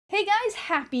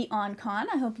happy OnCon.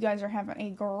 I hope you guys are having a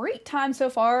great time so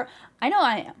far. I know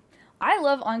I am. I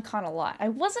love OnCon a lot. I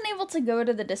wasn't able to go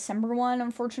to the December one,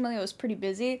 unfortunately. I was pretty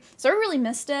busy, so I really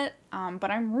missed it.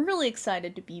 But I'm really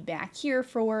excited to be back here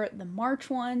for the March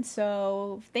one.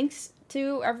 So thanks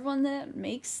to everyone that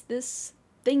makes this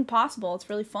thing possible. It's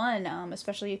really fun,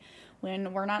 especially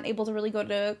when we're not able to really go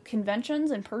to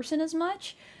conventions in person as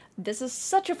much. This is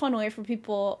such a fun way for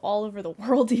people all over the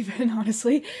world, even,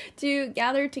 honestly, to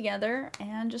gather together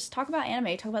and just talk about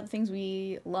anime, talk about the things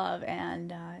we love,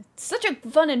 and it's such a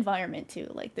fun environment, too,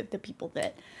 like the people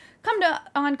that come to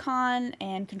OnCon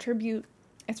and contribute.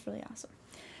 It's really awesome.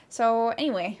 So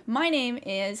anyway, my name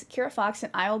is Kira Fox,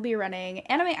 and I will be running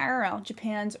Anime IRL,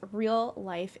 Japan's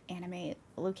real-life anime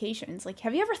locations. Like,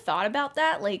 have you ever thought about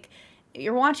that? Like,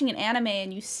 you're watching an anime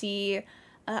and you see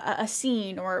a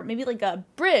scene, or maybe like a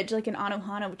bridge, like in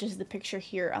Anohana, which is the picture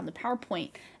here on the PowerPoint,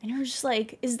 and you're just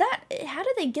like, how do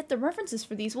they get the references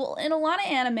for these? Well, in a lot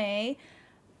of anime,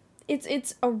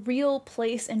 it's a real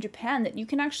place in Japan that you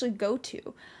can actually go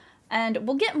to. And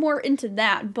we'll get more into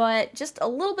that, but just a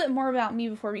little bit more about me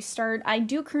before we start. I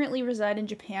do currently reside in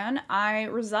Japan. I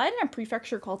reside in a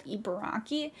prefecture called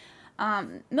Ibaraki.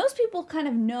 Most people kind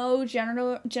of know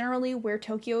generally where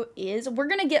Tokyo is. We're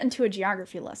going to get into a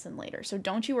geography lesson later, so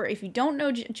don't you worry. If you don't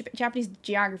know Japanese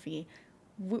geography,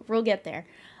 we'll get there.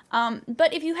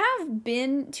 But if you have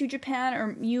been to Japan,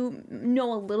 or you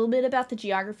know a little bit about the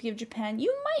geography of Japan,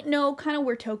 you might know kind of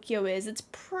where Tokyo is. It's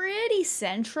pretty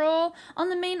central on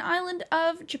the main island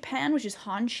of Japan, which is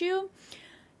Honshu.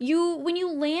 When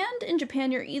you land in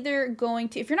Japan, you're either going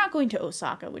to, if you're not going to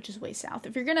Osaka, which is way south,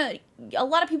 a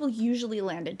lot of people usually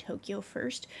land in Tokyo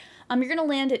first. You're gonna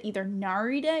land at either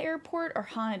Narita Airport or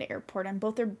Haneda Airport, and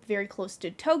both are very close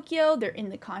to Tokyo. They're in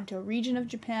the Kanto region of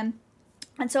Japan.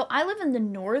 And so I live in the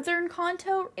northern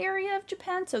Kanto area of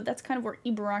Japan, so that's kind of where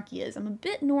Ibaraki is. I'm a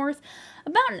bit north,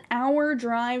 about an hour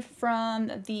drive from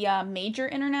the major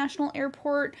international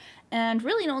airport, and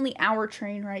really an only hour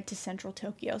train ride to central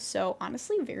Tokyo, so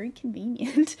honestly very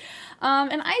convenient.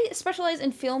 And I specialize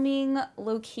in filming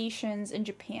locations in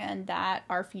Japan that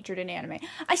are featured in anime.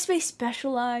 I say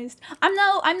specialized. I'm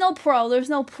no pro. There's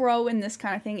no pro in this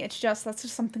kind of thing. That's just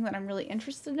something that I'm really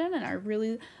interested in and I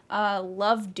really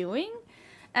love doing.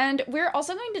 And we're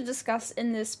also going to discuss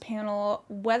in this panel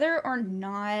whether or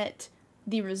not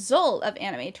the result of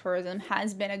anime tourism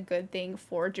has been a good thing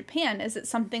for Japan. Is it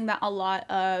something that a lot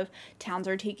of towns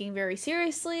are taking very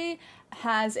seriously?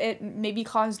 Has it maybe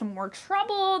caused more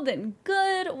trouble than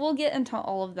good? We'll get into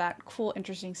all of that cool,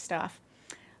 interesting stuff.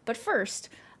 But first,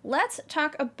 let's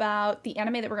talk about the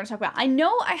anime that we're going to talk about. I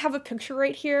know I have a picture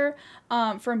right here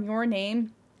from Your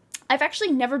Name. I've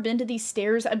actually never been to these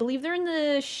stairs. I believe they're in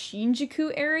the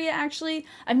Shinjuku area, actually.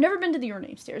 I've never been to the Your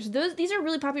Name stairs. These are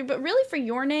really popular, but really for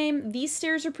Your Name, these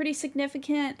stairs are pretty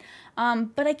significant.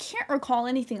 But I can't recall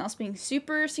anything else being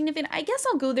super significant. I guess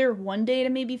I'll go there one day to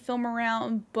maybe film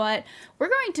around, but we're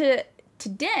going to,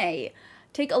 today,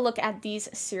 take a look at these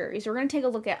series. We're going to take a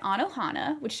look at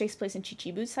Anohana, which takes place in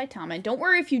Chichibu, Saitama. And don't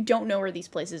worry if you don't know where these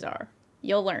places are.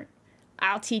 You'll learn.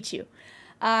 I'll teach you.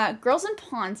 Girls in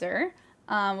Ponzer,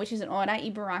 which is an Ora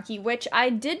Ibaraki, which I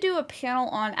did do a panel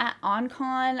on at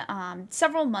OnCon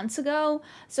several months ago.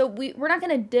 So we're not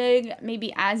going to dig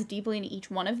maybe as deeply into each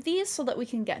one of these so that we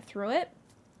can get through it.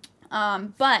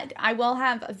 But I will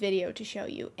have a video to show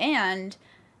you. And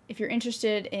if you're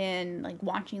interested in like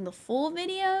watching the full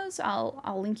videos,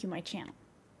 I'll link you my channel.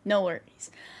 No worries.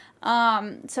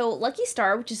 So Lucky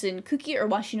Star, which is in Kuki or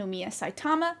Washinomiya,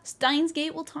 Saitama. Steins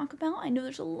Gate we'll talk about. I know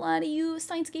there's a lot of you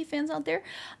Steins Gate fans out there.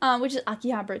 Which is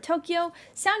Akihabara, Tokyo.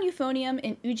 Sound Euphonium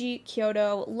in Uji,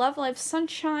 Kyoto. Love Life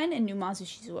Sunshine in Numazu,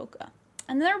 Shizuoka.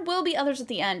 And there will be others at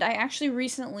the end. I actually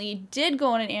recently did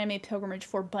go on an anime pilgrimage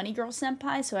for Bunny Girl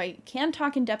Senpai, so I can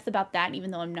talk in depth about that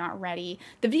even though I'm not ready.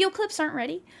 The video clips aren't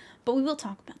ready, but we will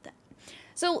talk about that.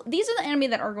 So these are the anime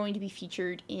that are going to be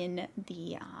featured in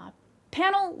the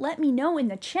panel. Let me know in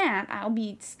the chat. I'll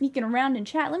be sneaking around in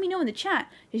chat. Let me know in the chat.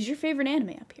 Is your favorite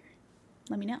anime up here?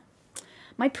 Let me know.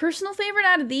 My personal favorite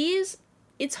out of these,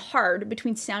 it's hard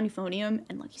between Sound Euphonium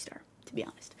and Lucky Star, to be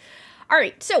honest.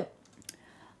 Alright, so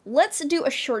let's do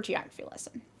a short geography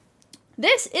lesson.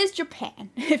 This is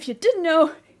Japan. If you didn't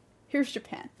know, here's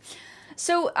Japan.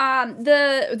 So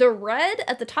the red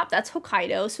at the top, that's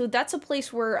Hokkaido. So that's a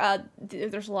place where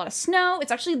there's a lot of snow.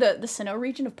 It's actually the Sinnoh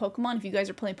region of Pokemon. If you guys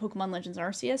are playing Pokemon Legends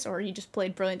Arceus or you just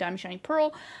played Brilliant Diamond Shining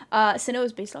Pearl, Sinnoh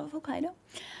is based off of Hokkaido.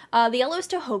 The yellow is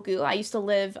Tohoku. I used to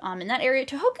live in that area.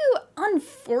 Tohoku,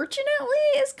 unfortunately,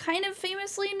 is kind of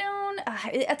famously known.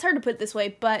 It's hard to put it this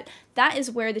way, but that is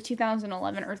where the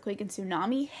 2011 earthquake and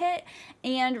tsunami hit.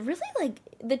 And really, like,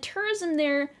 the tourism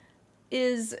there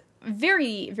is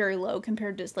very, very low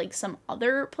compared to like some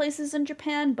other places in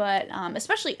Japan, but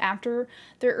especially after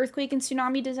their earthquake and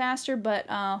tsunami disaster. But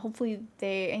hopefully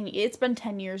it's been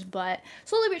 10 years, but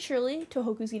slowly but surely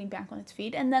Tohoku's getting back on its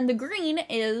feet. And then the green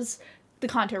is the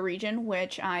Kanto region,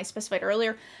 which I specified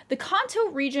earlier. The Kanto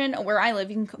region, where I live,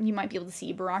 you might be able to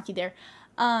see Ibaraki there.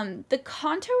 The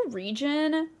Kanto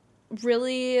region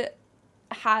really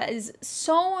has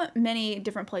so many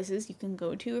different places you can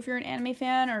go to if you're an anime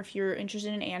fan or if you're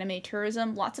interested in anime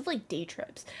tourism. Lots of like day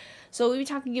trips. So we'll be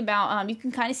talking about, you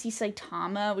can kind of see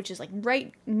Saitama, which is like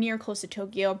right near close to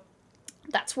Tokyo.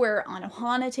 That's where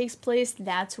Anohana takes place.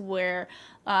 That's where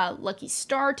Lucky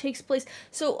Star takes place.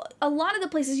 So a lot of the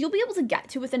places you'll be able to get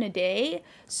to within a day.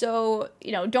 So,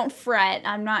 you know, don't fret.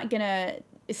 I'm not gonna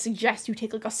suggest you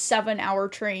take like a 7-hour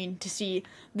train to see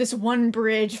this one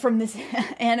bridge from this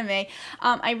anime.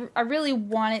 I really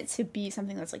want it to be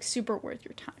something that's like super worth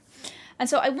your time. And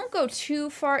so I won't go too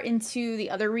far into the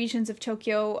other regions of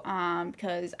Tokyo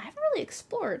because I haven't really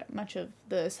explored much of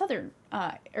the southern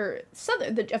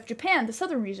of Japan, the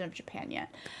southern region of Japan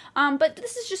yet. But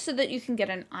this is just so that you can get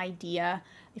an idea.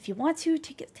 If you want to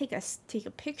take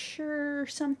a picture or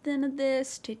something of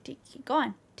this, go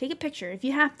on, take a picture if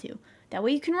you have to. That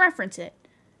way you can reference it.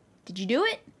 Did you do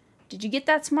it? Did you get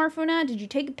that smartphone out? Did you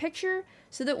take a picture?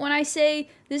 So that when I say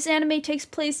this anime takes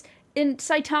place in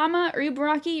Saitama or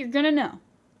Ibaraki, you're gonna know.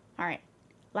 Alright,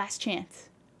 last chance.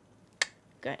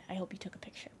 Good, I hope you took a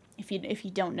picture. If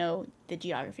you don't know the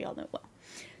geography, I'll know it well.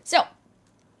 So,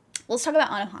 let's talk about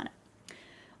Anohana.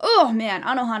 Oh man,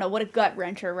 Anohana, what a gut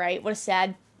wrencher, right? What a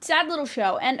sad little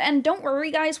show. And don't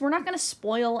worry guys, we're not gonna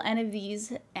spoil any of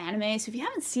these animes. So if you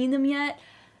haven't seen them yet,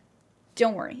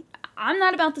 don't worry. I'm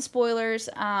not about the spoilers,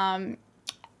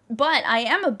 but I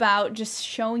am about just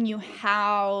showing you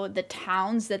how the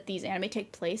towns that these anime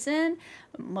take place in,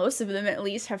 most of them at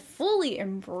least, have fully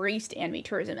embraced anime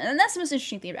tourism. And that's the most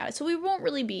interesting thing about it. So we won't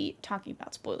really be talking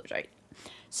about spoilers, right?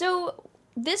 So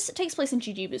this takes place in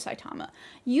Chichibu, Saitama.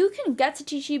 You can get to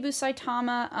Chichibu,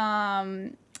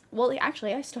 Saitama, well,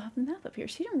 actually, I still have the map up here,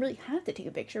 so you don't really have to take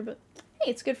a picture, but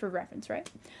hey, it's good for reference, right?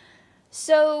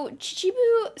 So,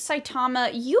 Chichibu,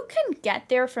 Saitama, you can get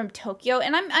there from Tokyo,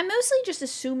 and I'm mostly just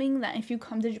assuming that if you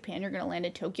come to Japan, you're going to land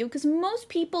in Tokyo, because most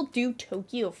people do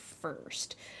Tokyo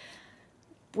first,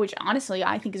 which honestly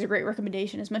I think is a great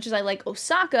recommendation. As much as I like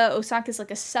Osaka, Osaka's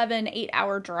like a 7-8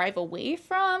 hour drive away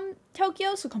from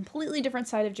Tokyo, so completely different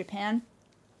side of Japan,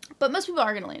 but most people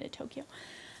are going to land in Tokyo.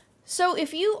 So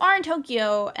if you are in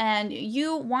Tokyo and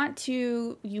you love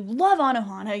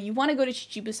Anohana, you want to go to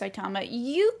Chichibu, Saitama,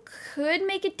 you could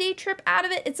make a day trip out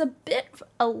of it. It's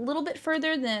a little bit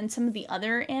further than some of the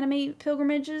other anime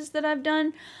pilgrimages that I've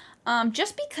done,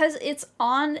 just because it's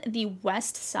on the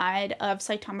west side of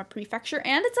Saitama Prefecture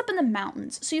and it's up in the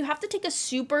mountains. So you have to take a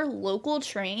super local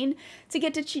train to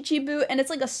get to Chichibu, and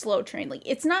it's like a slow train. Like,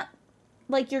 it's not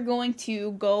like you're going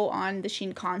to go on the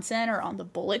Shinkansen or on the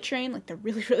bullet train, like the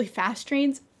really, really fast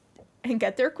trains, and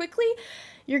get there quickly.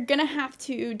 You're gonna have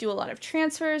to do a lot of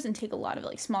transfers and take a lot of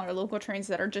like smaller local trains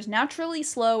that are just naturally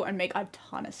slow and make a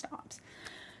ton of stops.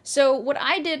 So what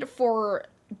I did for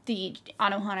the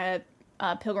Anohana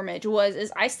pilgrimage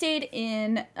is I stayed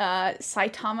in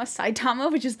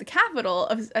Saitama, which is the capital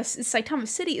of Saitama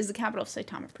City is the capital of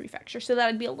Saitama Prefecture, so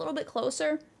that'd be a little bit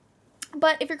closer.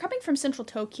 But if you're coming from central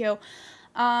Tokyo,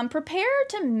 prepare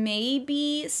to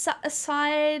maybe set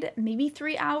aside maybe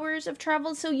 3 hours of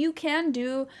travel, so you can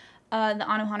do the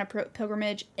Anohana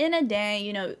pilgrimage in a day.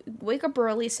 You know, wake up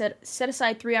early, set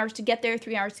aside 3 hours to get there,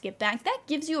 3 hours to get back. That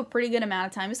gives you a pretty good amount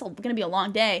of time. It's going to be a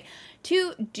long day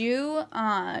to do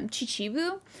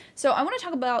Chichibu. So I want to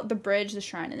talk about the bridge, the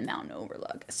shrine, and the mountain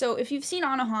overlook. So if you've seen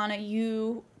Anohana,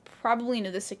 you probably know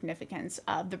the significance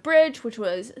of the bridge, which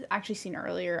was actually seen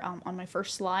earlier on my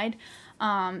first slide.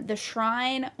 The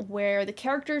shrine where the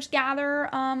characters gather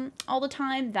all the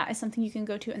time, that is something you can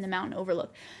go to, in the mountain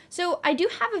overlook. So I do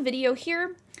have a video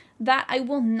here that I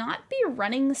will not be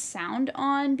running the sound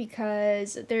on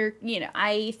because they're, you know,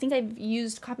 I think I've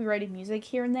used copyrighted music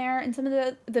here and there in some of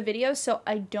the videos, so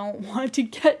I don't want to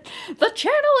get the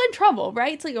channel in trouble,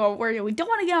 right? It's like, oh, we don't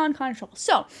want to get on kind of trouble.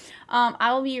 So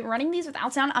I will be running these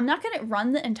without sound. I'm not going to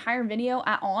run the entire video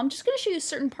at all. I'm just going to show you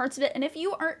certain parts of it, and if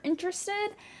you are interested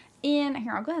in,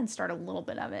 here, I'll go ahead and start a little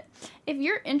bit of it. If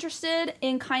you're interested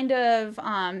in kind of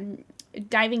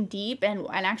diving deep and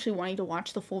actually wanting to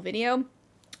watch the full video,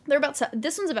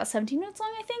 this one's about 17 minutes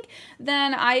long, I think.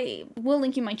 Then I will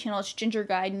link you my channel. It's Ginger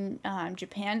Guide in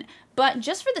Japan. But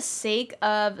just for the sake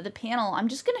of the panel, I'm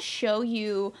just going to show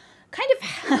you kind of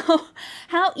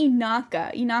how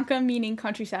Inaka meaning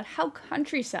countryside, how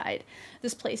countryside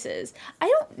this place is. I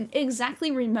don't exactly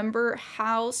remember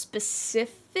how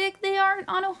specific they are in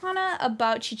Anohana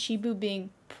about Chichibu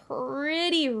being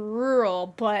pretty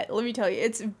rural, but let me tell you,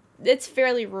 it's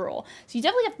fairly rural. So you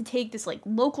definitely have to take this like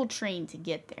local train to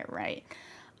get there, right?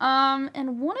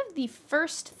 And one of the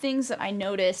first things that I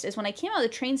noticed is when I came out of the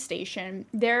train station,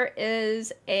 there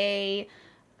is a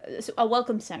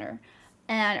welcome center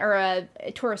or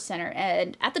a tourist center.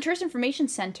 And at the tourist information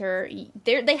center,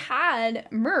 they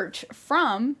had merch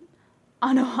from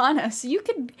Anohana. So you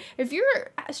could, if you're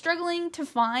struggling to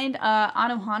find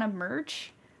Anohana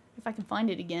merch, if I can find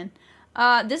it again,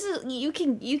 this is, you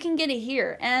can get it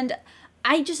here. And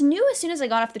I just knew as soon as I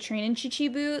got off the train in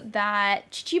Chichibu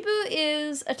that Chichibu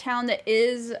is a town that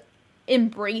is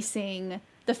embracing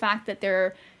the fact that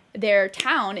their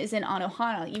town is in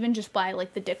Anohana, even just by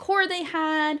like the decor they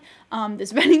had,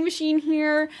 this vending machine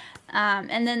here,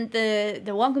 and then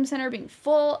the welcome center being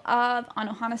full of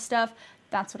Anohana stuff.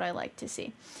 That's what I like to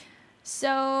see.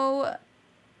 So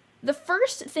the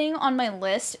first thing on my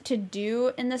list to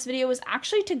do in this video was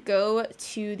actually to go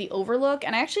to the overlook,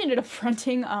 and I actually ended up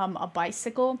renting a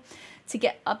bicycle to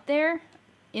get up there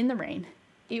in the rain.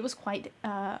 It was quite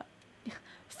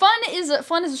fun is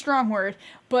a strong word,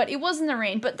 but it was in the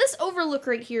rain. But this overlook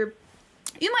right here,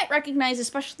 you might recognize,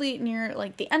 especially near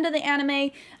like the end of the anime.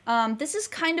 This is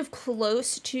kind of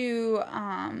close to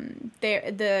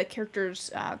the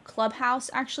character's clubhouse,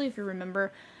 actually, if you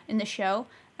remember in the show.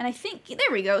 And I think,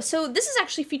 there we go. So this is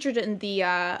actually featured in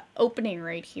the opening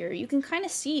right here. You can kind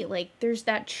of see, like, there's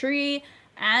that tree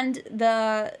and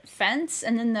the fence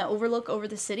and then the overlook over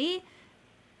the city.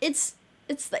 It's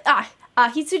like,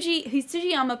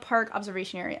 Hitsujiyama Park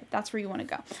Observation Area. That's where you want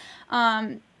to go.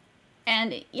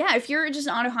 And yeah, if you're just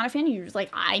an Anohana fan, you're just like,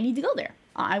 I need to go there.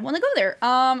 I want to go there.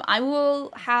 I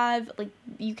will have, like,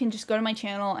 you can just go to my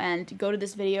channel and go to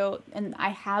this video, and I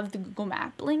have the Google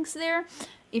Map links there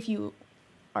if you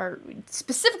are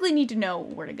specifically need to know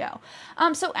where to go.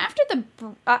 So after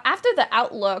the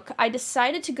outlook, I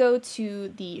decided to go to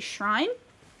the shrine,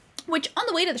 which on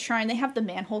the way to the shrine, they have the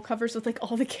manhole covers with like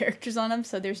all the characters on them.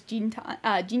 So there's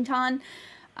Jintan,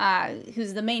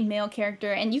 who's the main male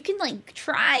character, and you can like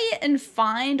try and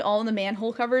find all the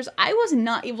manhole covers. I was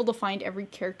not able to find every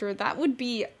character. That would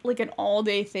be like an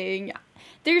all-day thing.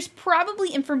 There's probably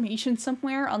information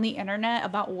somewhere on the internet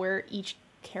about where each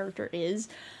character is,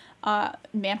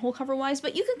 manhole cover wise,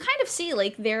 but you can kind of see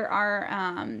like there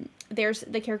are there's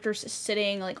the characters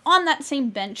sitting like on that same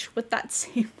bench with that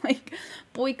same like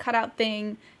boy cutout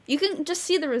thing. You can just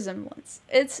see the resemblance.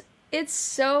 It's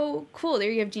so cool.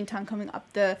 There you have Jintan coming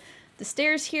up the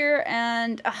stairs here,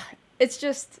 and it's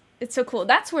so cool.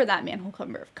 That's where that manhole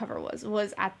cover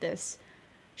was at this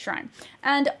shrine.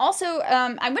 And also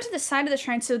I went to the side of the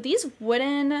shrine. So these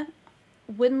wooden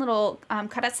little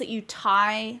cutouts that you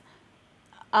tie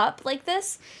up like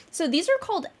this. So these are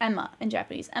called ema in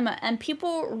Japanese, ema, and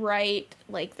people write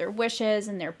like their wishes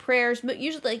and their prayers, but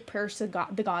usually like prayers to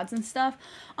the gods and stuff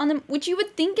on them, which you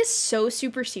would think is so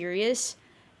super serious.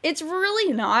 It's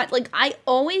really not. Like, I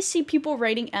always see people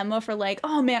writing ema for like,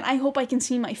 oh man, I hope I can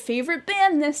see my favorite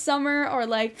band this summer, or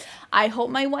like, I hope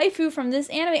my waifu from this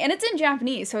anime, and it's in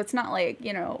Japanese, so it's not like,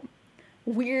 you know,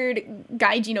 weird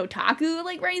gaijin otaku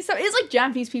like writing stuff. It's like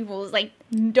Japanese people like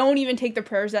don't even take the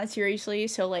prayers that seriously.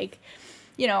 So like,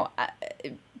 you know,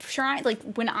 shrine, like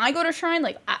when I go to shrine,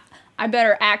 like I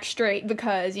better act straight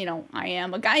because, you know, I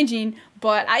am a gaijin.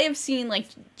 But I have seen like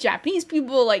Japanese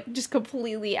people like just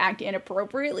completely act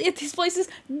inappropriately at these places.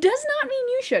 Does not mean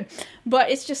you should,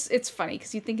 but it's funny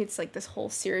because you think it's like this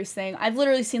whole serious thing. I've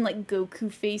literally seen like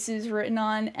Goku faces written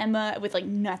on ema with like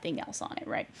nothing else on it,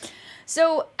 right?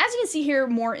 So, as you can see here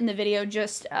more in the video,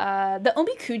 just the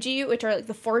omikuji, which are like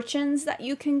the fortunes that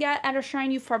you can get at a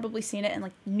shrine. You've probably seen it in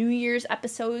like New Year's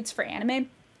episodes for anime.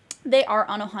 They are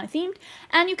Anohana themed,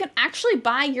 and you can actually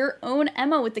buy your own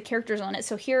ema with the characters on it.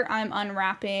 So here I'm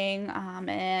unwrapping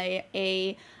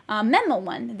a Menma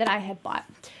one that I had bought.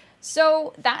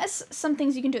 So that is some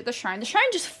things you can do at the Shrine. The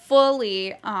Shrine just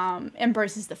fully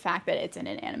embraces the fact that it's in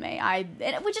an anime,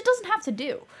 which it doesn't have to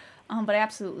do. But I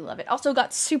absolutely love it. Also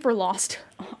got super lost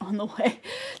on the way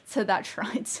to that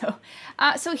shrine. So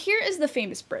here is the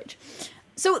famous bridge.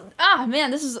 So,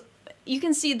 man, you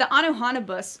can see the Anohana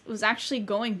bus was actually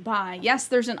going by. Yes,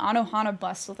 there's an Anohana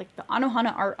bus with like the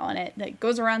Anohana art on it that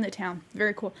goes around the town.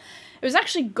 Very cool. It was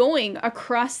actually going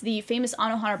across the famous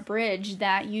Anohana bridge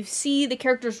that you see the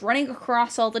characters running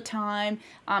across all the time.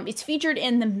 It's featured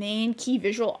in the main key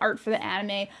visual art for the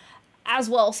anime as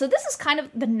well. So this is kind of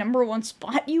the #1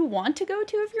 spot you want to go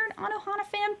to if you're an Anohana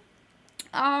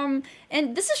fan.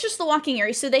 And this is just the walking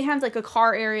area. So they have like a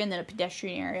car area and then a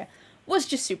pedestrian area. Was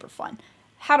just super fun.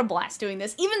 Had a blast doing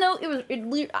this, even though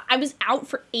I was out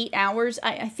for 8 hours.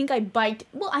 I think I biked.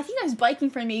 Well, I think I was biking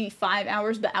for maybe 5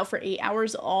 hours, but out for 8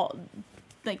 hours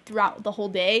throughout the whole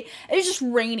day. It was just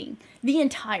raining the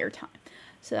entire time,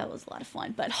 so that was a lot of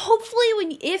fun. But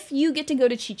hopefully, if you get to go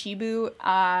to Chichibu,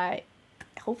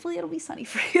 hopefully it'll be sunny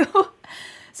for you.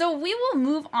 So we will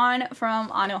move on from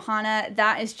Anohana.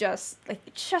 That is just a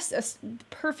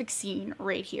perfect scene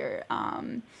right here.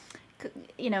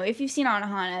 You know, if you've seen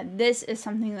Anohana, this is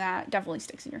something that definitely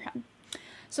sticks in your head.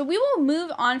 So we will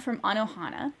move on from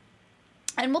Anohana,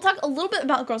 and we'll talk a little bit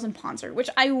about Girls in Panzer, which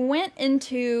I went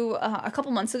into a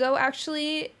couple months ago,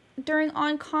 actually, during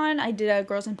OnCon. I did a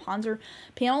Girls in Panzer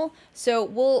panel, so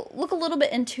we'll look a little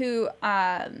bit into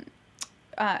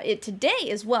it today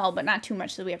as well, but not too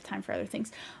much, so we have time for other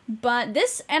things. But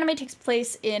this anime takes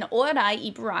place in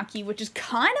Oarai, Ibaraki, which is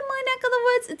kind of my neck of the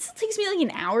woods. It still takes me like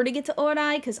an hour to get to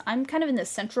Oarai, because I'm kind of in the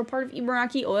central part of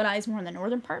Ibaraki. Oarai is more in the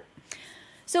northern part.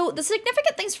 So the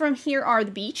significant things from here are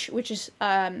the beach, which is,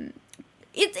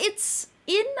 it's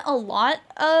in a lot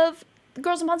of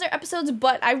Girls in Panzer episodes,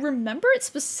 but I remember it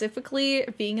specifically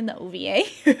being in the OVA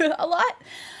a lot.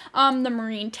 The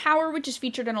Marine Tower, which is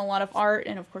featured in a lot of art,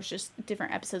 and of course just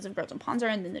different episodes of Girls in Panzer,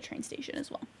 and then the train station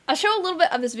as well. I'll show a little bit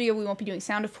of this video. We won't be doing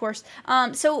sound, of course.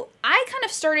 So I kind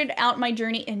of started out my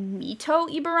journey in Mito,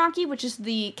 Ibaraki, which is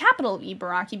the capital of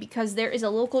Ibaraki, because there is a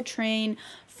local train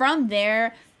from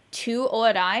there to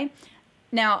Oarai.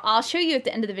 Now, I'll show you at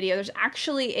the end of the video, there's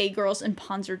actually a Girls in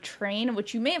Panzer train,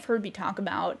 which you may have heard me talk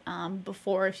about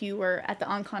before if you were at the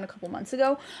OnCon a couple months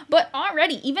ago. But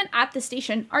already, even at the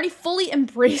station, already fully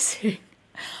embracing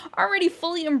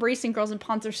Girls in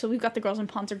Panzer. So we've got the Girls in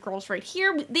Panzer girls right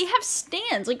here. They have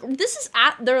stands. Like, this is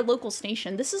at their local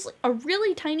station. This is like a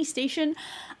really tiny station.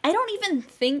 I don't even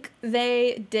think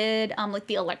they did like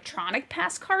the electronic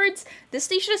pass cards. This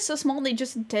station is so small, they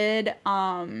just did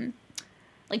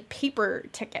like paper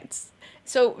tickets.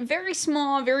 So very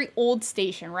small, very old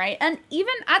station, right? And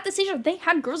even at the station, they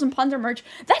had Girls in Panzer merch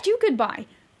that you could buy.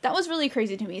 That was really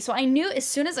crazy to me. So I knew as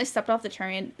soon as I stepped off the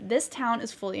train, this town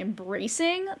is fully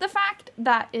embracing the fact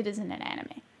that it is in an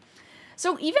anime.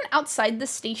 So even outside the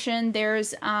station,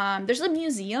 there's a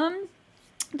museum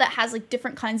that has like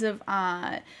different kinds of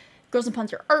Girls in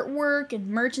Panzer artwork and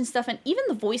merch and stuff, and even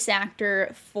the voice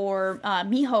actor for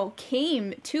Miho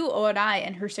came to Oarai,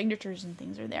 and her signatures and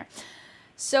things are there.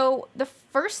 So the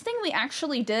first thing we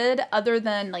actually did, other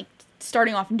than like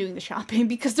starting off and doing the shopping,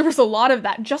 because there was a lot of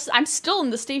that, I'm still in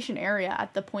the station area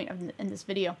at the point in this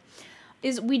video,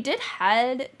 is we did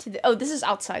head to the, this is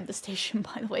outside the station,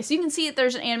 by the way. So you can see that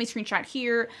there's an anime screenshot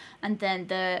here, and then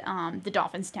the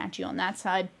dolphin statue on that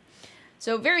side.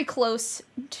 So very close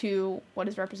to what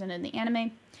is represented in the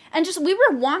anime. And we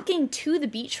were walking to the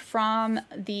beach from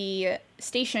the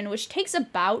station, which takes it's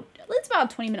about a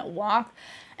 20-minute walk.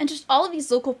 And just all of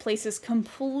these local places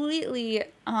completely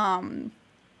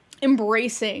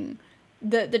embracing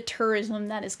the tourism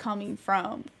that is coming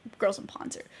from Girls in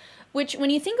Panzer. Which, when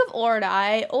you think of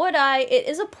Oarai, it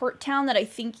is a port town that I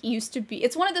think used to be,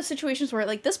 it's one of those situations where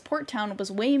like this port town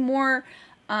was way more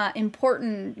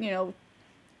important, you know,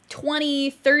 20,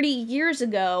 30 years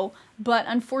ago, but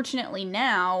unfortunately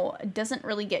now it doesn't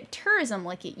really get tourism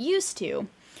like it used to.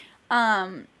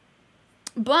 But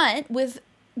with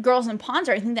Girls in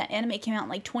Panzer, I think that anime came out in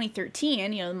like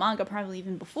 2013, you know, the manga probably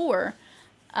even before.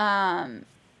 You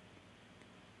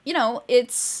know,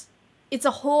 it's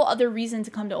a whole other reason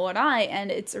to come to Oarai,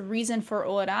 and it's a reason for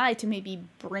Oarai to maybe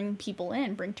bring people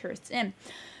in, bring tourists in.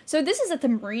 So this is at the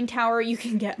Marine Tower. You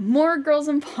can get more Girls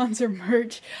in Panzer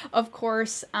merch, of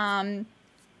course.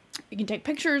 You can take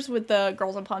pictures with the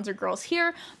Girls in Panzer girls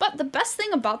here. But the best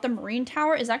thing about the Marine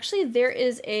Tower is actually there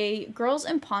is a Girls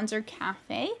in Panzer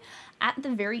cafe at the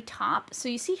very top. So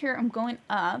you see here, I'm going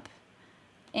up,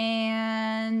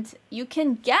 and you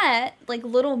can get like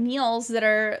little meals that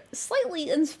are slightly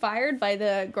inspired by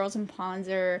the Girls in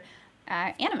Panzer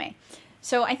anime.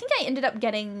 So I think I ended up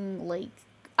getting like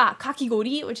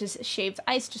kakigori, which is shaved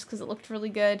ice, just because it looked really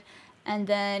good. And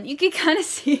then you can kind of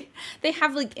see they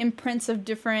have like imprints of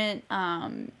different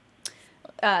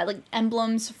like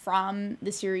emblems from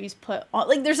the series put on.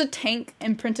 Like there's a tank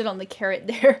imprinted on the carrot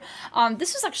there.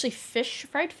 This was actually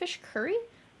fried fish curry,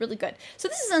 really good. So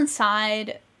this is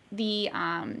inside the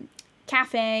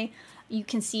cafe. You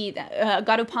can see that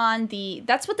garupan,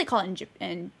 that's what they call it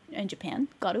in Japan,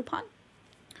 garupan.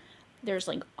 There's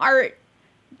like art,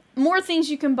 more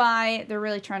things you can buy. They're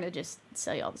really trying to just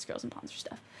sell you all this Girls and Panzer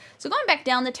stuff. So going back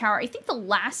down the tower, I think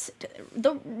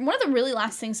one of the really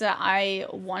last things that I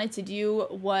wanted to do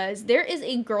was there is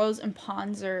a Girls and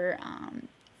Panzer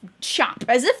shop.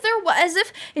 As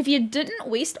if you didn't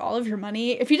waste all of your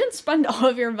money, if you didn't spend all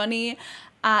of your money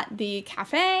at the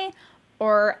cafe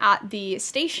or at the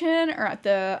station or at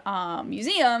the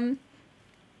museum,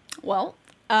 well,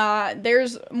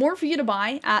 there's more for you to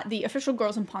buy at the official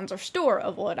Girls and Panzer store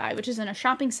of Orai, which is in a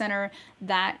shopping center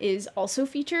that is also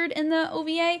featured in the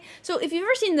OVA. So if you've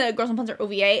ever seen the Girls and Panzer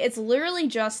OVA, it's literally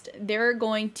just they're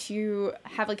going to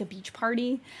have like a beach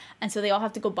party, and so they all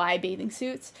have to go buy bathing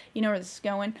suits. You know where this is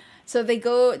going. So they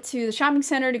go to the shopping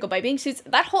center to go buy bathing suits.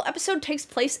 That whole episode takes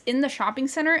place in the shopping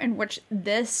center in which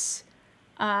this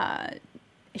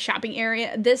shopping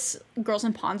area, this Girls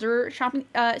and Panzer shopping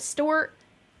store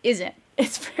isn't.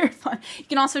 It's very fun. You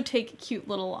can also take cute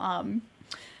little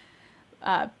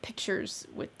pictures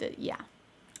with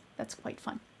that's quite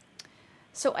fun.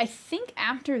 So I think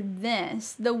after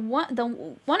this, the one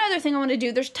other thing I want to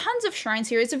do, there's tons of shrines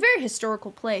here. It's a very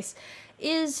historical place.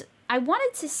 I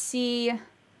wanted to see,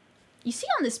 you see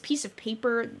on this piece of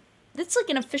paper, that's like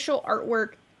an official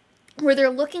artwork where they're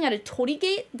looking at a torii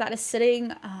gate that is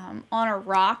sitting on a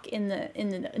rock in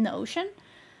the ocean.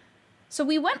 So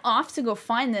we went off to go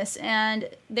find this, and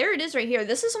there it is right here.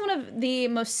 This is one of the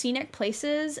most scenic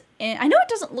places, and I know it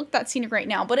doesn't look that scenic right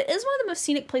now, but it is one of the most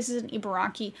scenic places in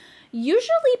Ibaraki.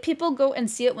 Usually people go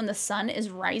and see it when the sun is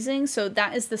rising, so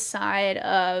that is the side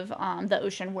of the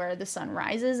ocean where the sun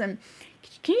rises, and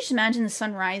can you just imagine the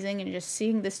sun rising and just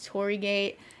seeing this torii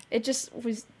gate? It just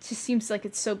seems like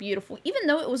it's so beautiful. Even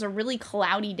though it was a really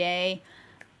cloudy day,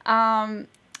 it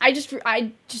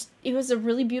was a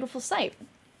really beautiful sight.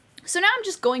 So now I'm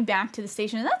just going back to the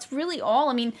station, and that's really all.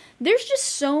 I mean, there's just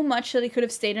so much that I could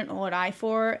have stayed in Orai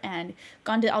for and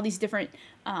gone to all these different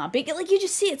like you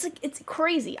just see, it's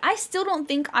crazy. I still don't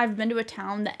think I've been to a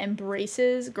town that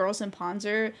embraces Girls and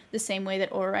Panzer the same way that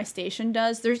Orai Station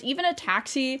does. There's even a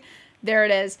taxi, there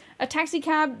it is, a taxi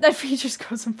cab that features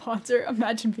Girls and Panzer.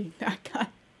 Imagine being that guy.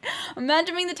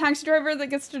 Imagine being the taxi driver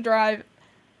that gets to drive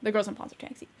the Girls and Panzer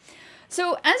taxi.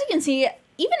 So as you can see,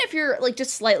 even if you're like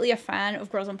just slightly a fan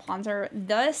of Girls and Panzer,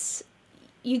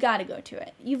 you gotta go to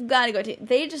it. You've gotta go to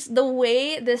it. The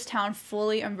way this town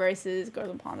fully embraces Girls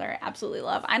and Panzer, I absolutely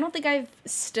love. I don't think I've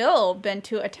still been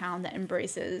to a town that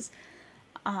embraces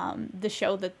the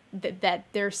show that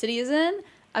their city is in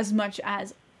as much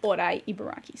as Orai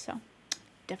Ibaraki. So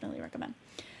definitely recommend.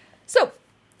 So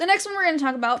the next one we're going to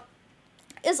talk about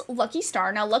is Lucky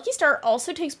Star. Now, Lucky Star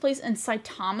also takes place in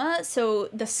Saitama, so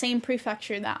the same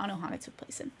prefecture that Anohana took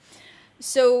place in.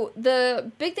 So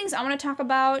the big things I want to talk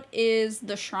about is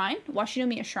the shrine,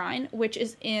 Washinomiya Shrine, which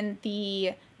is in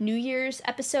the New Year's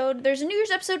episode. There's a New Year's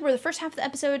episode where the first half of the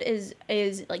episode is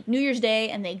like New Year's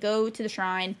Day, and they go to the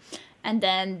shrine, and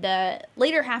then the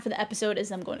later half of the episode is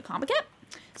them going to Comic-Con.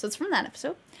 So it's from that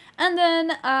episode. And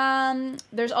then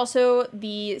there's also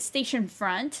the station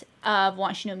front of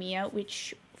Washinomiya,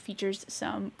 which features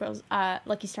some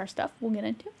Lucky Star stuff we'll get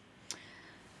into.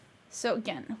 So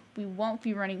again, we won't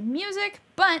be running music,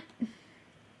 but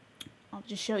I'll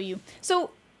just show you.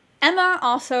 So Emma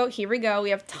also, here we go.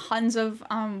 We have tons of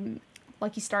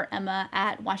Lucky Star Emma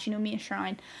at Washinomiya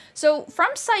Shrine. So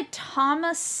from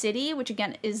Saitama City, which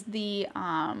again is the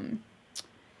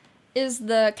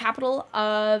capital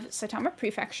of Saitama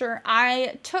Prefecture,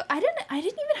 I didn't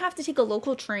even have to take a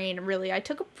local train, really. I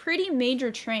took a pretty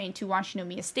major train to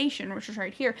Washinomiya Station, which is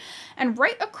right here. And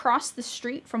right across the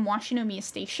street from Washinomiya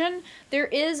Station, there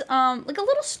is like a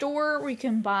little store where you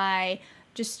can buy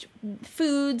just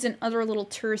foods and other little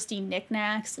touristy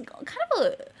knickknacks. Like kind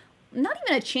of not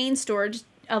even a chain store, just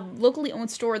a locally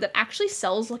owned store that actually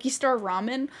sells Lucky Star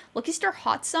ramen, Lucky Star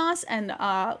hot sauce, and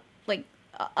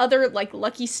other like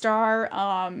Lucky Star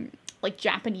like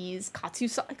Japanese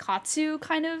katsu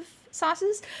kind of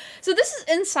sauces. So this is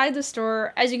inside the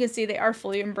store. As you can see, they are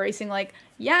fully embracing like,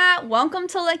 yeah, welcome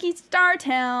to Lucky Star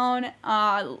Town.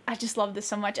 I just love this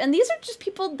so much. And these are just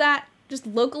people that just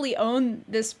locally own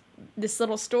this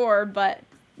little store, but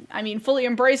I mean, fully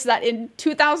embraced that in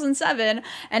 2007,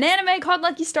 an anime called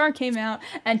Lucky Star came out,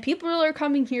 and people are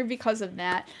coming here because of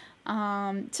that.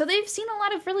 So they've seen a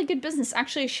lot of really good business.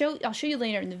 Actually, I'll show you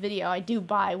later in the video. I do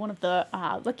buy one of the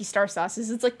Lucky Star sauces.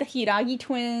 It's like the Hiragi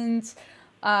twins,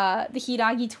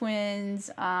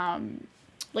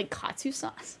 like katsu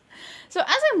sauce. So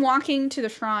as I'm walking to the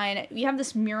shrine, we have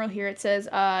this mural here. It says,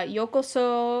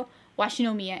 Yokoso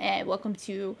Washinomiya, welcome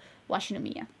to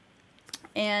Washinomiya.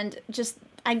 And just,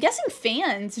 I'm guessing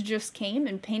fans just came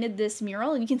and painted this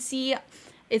mural, and you can see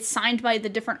it's signed by the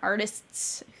different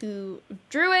artists who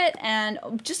drew it, and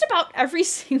just about every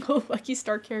single Lucky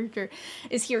Star character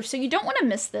is here. So you don't want to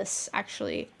miss this,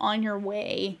 actually, on your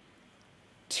way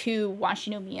to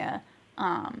Washinomiya.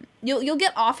 You'll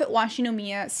get off at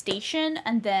Washinomiya Station,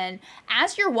 and then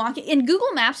as you're walking, and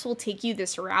Google Maps will take you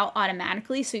this route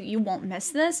automatically, so you won't miss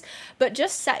this, but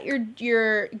just set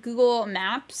your Google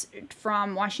Maps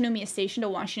from Washinomiya Station to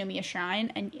Washinomiya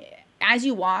Shrine, and as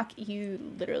you walk, you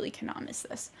literally cannot miss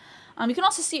this. You can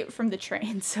also see it from the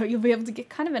train, so you'll be able to get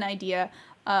kind of an idea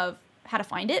of how to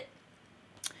find it.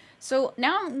 So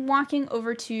now I'm walking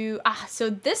over to, so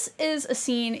this is a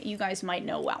scene you guys might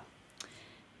know well.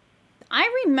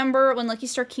 I remember when Lucky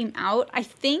Star came out, I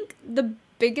think the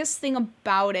biggest thing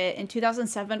about it in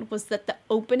 2007 was that the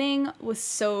opening was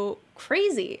so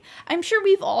crazy. I'm sure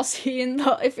we've all seen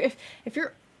if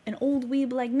you're an old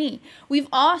weeb like me, we've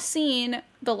all seen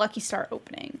the Lucky Star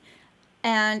opening,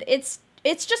 and it's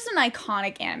just an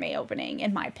iconic anime opening,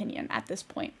 in my opinion, at this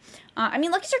point. I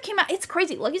mean, Lucky Star came out, it's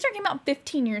crazy. Lucky Star came out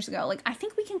 15 years ago. Like, I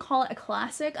think we can call it a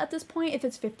classic at this point if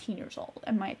it's 15 years old,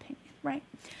 in my opinion, right?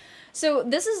 So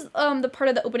this is the part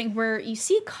of the opening where you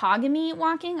see Kagami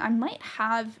walking. I might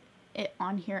have it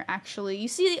on here, actually. You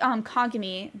see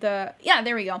Kagami, yeah,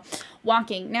 there we go,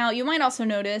 walking. Now, you might also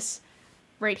notice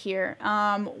right here,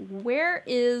 where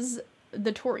is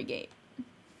the Torii Gate?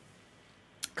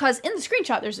 Because in the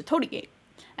screenshot, there's a Torii Gate,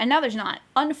 and now there's not.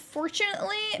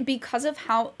 Unfortunately, because of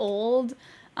how old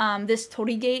this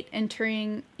Torii Gate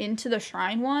entering into the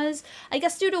shrine was, I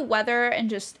guess due to weather and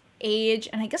just age,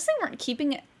 and I guess they weren't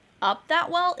keeping it up that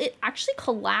well, it actually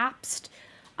collapsed.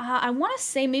 I want to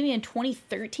say maybe in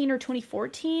 2013 or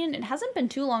 2014. It hasn't been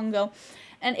too long ago.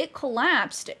 And it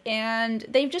collapsed, and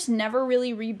they've just never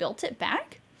really rebuilt it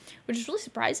back, which is really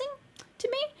surprising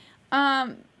to me.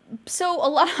 So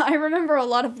I remember a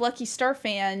lot of Lucky Star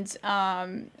fans,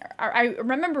 I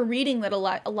remember reading that a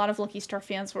lot of Lucky Star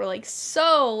fans were like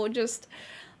so just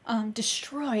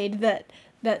destroyed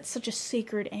that such a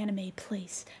sacred anime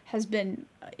place has been,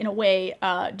 in a way,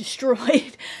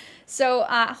 destroyed. So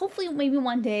hopefully maybe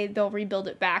one day they'll rebuild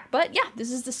it back. But yeah, this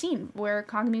is the scene where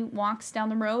Kagami walks down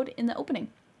the road in the opening.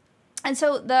 And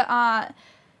so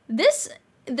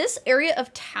this area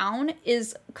of town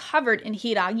is covered in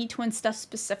Hiragi twin stuff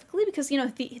specifically because, you know,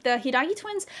 the Hiragi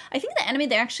twins, I think the anime,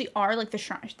 they actually are like the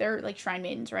shrine. They're like shrine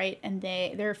maidens, right? And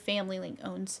their family like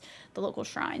owns the local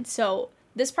shrine. So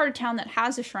this part of town that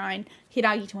has a shrine,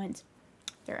 Hiragi twins,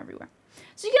 they're everywhere.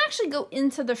 So you can actually go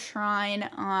into the shrine,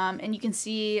 and you can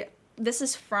see this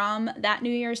is from that New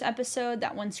Year's episode,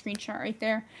 that one screenshot right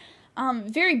there.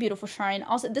 Very beautiful shrine.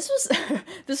 Also, this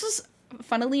was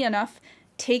funnily enough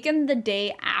taken the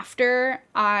day after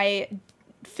I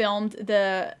filmed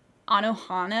the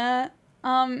Anohana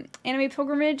anime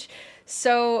pilgrimage,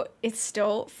 so it's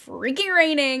still freaking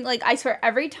raining. Like, I swear,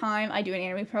 every time I do an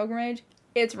anime pilgrimage,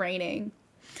 it's raining.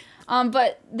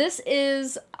 But this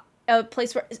is a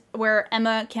place where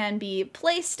Emma can be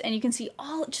placed, and you can see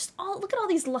look at all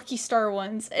these Lucky Star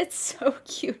ones. It's so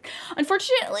cute.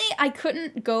 Unfortunately, I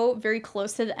couldn't go very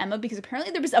close to the Emma because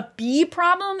apparently there was a bee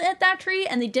problem at that tree,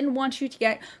 and they didn't want you to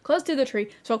get close to the tree.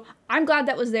 So I'm glad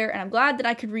that was there, and I'm glad that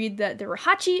I could read that there were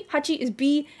Hachi. Hachi is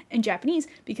bee in Japanese,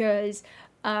 because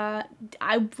I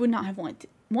would not have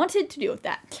wanted to deal with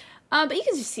that. But you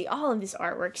can just see all of this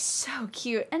artwork, so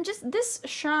cute, and just this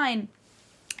shrine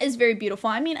is very beautiful.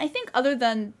 I mean, I think other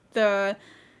than the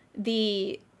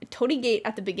Torii Gate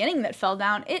at the beginning that fell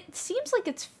down, it seems like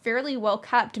it's fairly well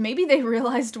kept. Maybe they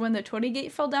realized when the Torii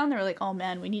Gate fell down, they were like, oh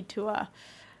man, we need to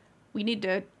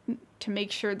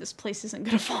make sure this place isn't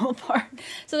gonna fall apart.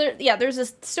 So there's a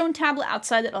stone tablet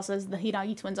outside that also has the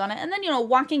Hiragi twins on it, and then, you know,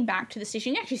 walking back to the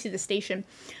station, you actually see the station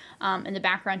in the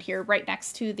background here, right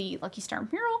next to the Lucky Star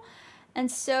mural. And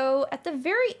so at the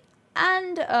very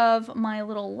end of my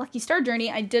little Lucky Star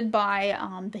journey, I did buy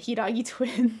the Hiragi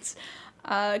twins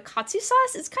katsu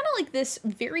sauce. It's kind of like this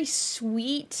very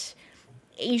sweet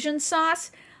Asian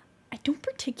sauce. I don't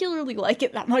particularly like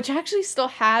it that much. I actually still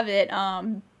have it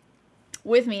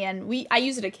with me, and I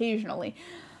use it occasionally.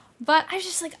 But I was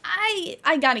just like,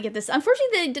 I gotta get this.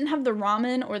 Unfortunately, they didn't have the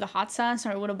ramen or the hot sauce, or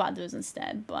I would have bought those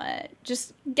instead. But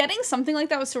just getting something like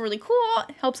that was still really cool.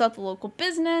 It helps out the local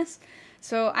business.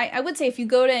 So I would say if you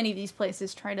go to any of these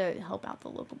places, try to help out the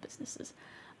local businesses.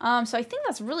 So I think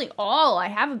that's really all I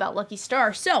have about Lucky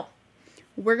Star. So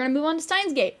we're going to move on to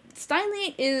Steins Gate. Steins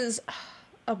Gate is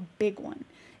a big one.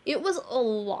 It was a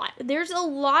lot. There's a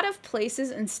lot of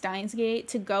places in Steins Gate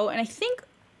to go, and I think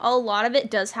a lot of it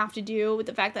does have to do with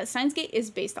the fact that Steins Gate is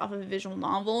based off of a visual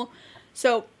novel.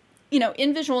 So, you know,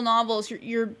 in visual novels,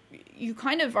 you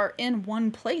kind of are in one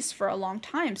place for a long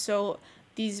time. So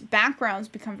these backgrounds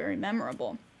become very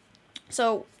memorable.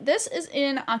 So this is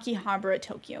in Akihabara,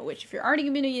 Tokyo, which if you're already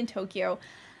going to be in Tokyo,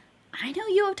 I know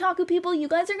you otaku people, you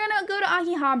guys are going to go to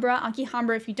Akihabara.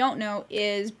 Akihabara, if you don't know,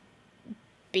 is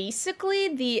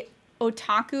basically the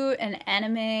otaku and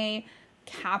anime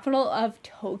capital of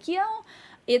Tokyo.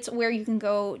 It's where you can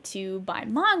go to buy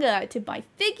manga, to buy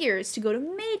figures, to go to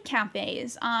maid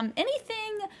cafes.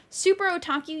 Anything super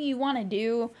otaku you want to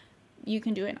do, you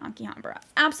can do it in Akihabara.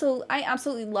 I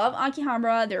absolutely love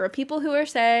Akihabara. There are people who will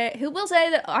say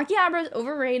that Akihabara is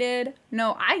overrated.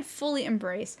 No, I fully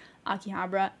embrace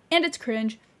Akihabara, and it's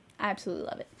cringe. I absolutely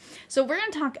love it. So we're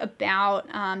going to talk about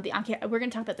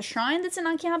the shrine that's in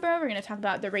Akihabara. We're going to talk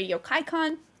about the Radio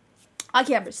Kaikon,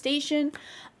 Akihabara Station,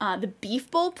 the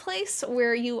Beef Bowl place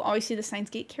where you always see the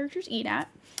Steins Gate characters eat at,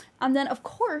 and then of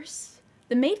course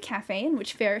the maid cafe in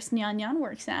which Ferris Nyan Nyan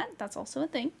works at. That's also a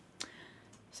thing.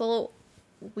 So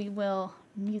we will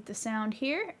mute the sound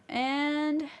here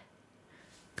and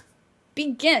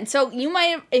begin. So you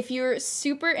might, if you're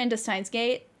super into Steins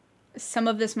Gate, some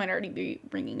of this might already be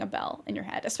ringing a bell in your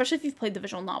head, especially if you've played the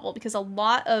visual novel, because a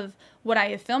lot of what I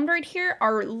have filmed right here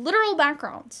are literal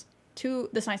backgrounds to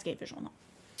the Steins Gate visual novel.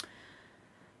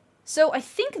 So I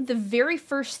think the very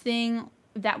first thing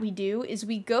that we do is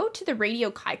we go to the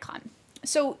Radio Kaikon.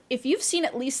 So if you've seen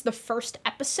at least the first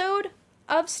episode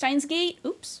of Steins Gate,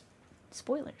 oops,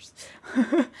 spoilers.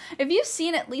 If you've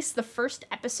seen at least the first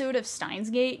episode of Steins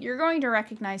Gate, you're going to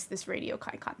recognize this Radio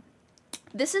Kaikon.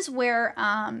 This is where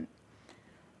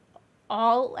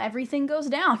everything goes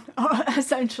down,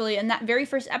 essentially, in that very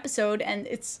first episode, and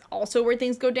it's also where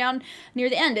things go down near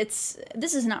the end. This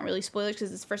is not really spoilers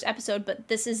because it's the first episode, but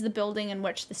this is the building in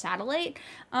which the satellite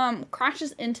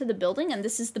crashes into the building, and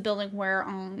this is the building where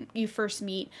you first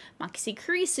meet Makise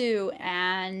Kurisu,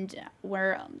 and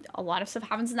where a lot of stuff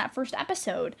happens in that first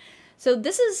episode. So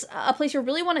this is a place you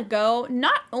really want to go,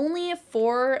 not only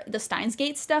for the Steins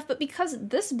Gate stuff, but because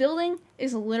this building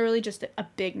is literally just a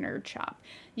big nerd shop.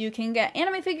 You can get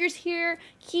anime figures here,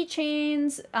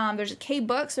 keychains, there's a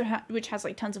K-Books, which has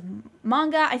like tons of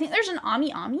manga. I think there's an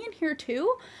Ami Ami in here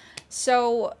too.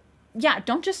 So yeah,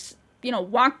 don't just,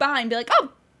 walk by and be like,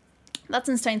 oh, that's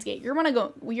in Steins Gate. You're gonna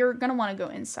want to go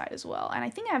inside as well. And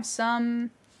I think I have some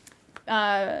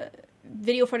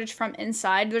video footage from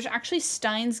inside. There's actually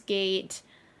Steins Gate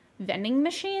vending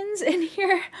machines in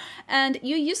here, and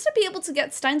you used to be able to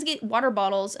get Steins Gate water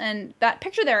bottles, and that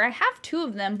picture there, I have 2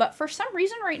 of them, but for some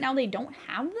reason right now they don't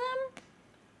have them.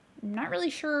 I'm not really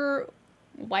sure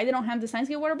why they don't have the Steins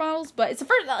Gate water bottles, but it's the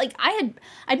first, like, I'd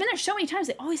been there so many times,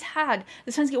 they always had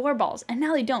the Steins Gate water bottles, and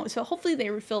now they don't, so hopefully they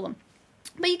refill them.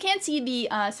 But you can see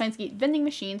the Steins Gate vending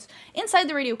machines inside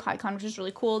the Radio Kaikon, which is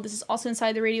really cool. This is also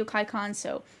inside the Radio Kaikon,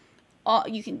 so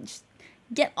you can just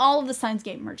get all of the Steins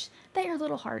Gate merch that your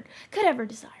little heart could ever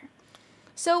desire.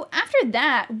 So after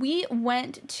that, we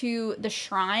went to the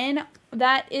shrine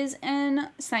that is in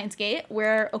Steins Gate,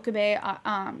 where Okabe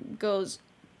goes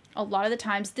a lot of the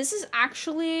times. This is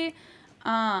actually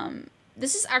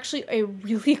a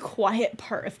really quiet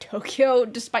part of Tokyo,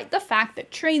 despite the fact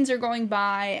that trains are going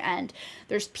by and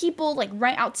there's people like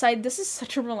right outside. This is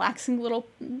such a relaxing little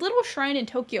shrine in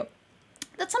Tokyo.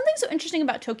 That's something so interesting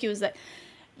about Tokyo, is that,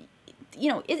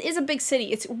 it is a big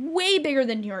city. It's way bigger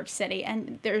than New York City,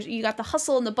 and you got the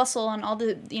hustle and the bustle and all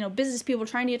the, business people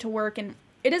trying to get to work, and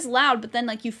it is loud, but then,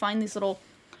 like, you find these little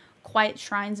quiet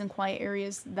shrines and quiet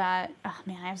areas that, oh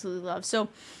man, I absolutely love. So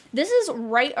this is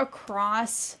right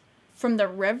across from the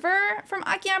river from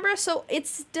Akihabara, so it's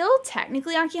still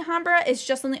technically Akihabara. It's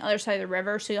just on the other side of the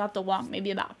river, so you'll have to walk maybe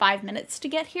about 5 minutes to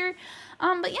get here.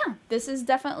 But yeah, this is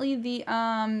definitely the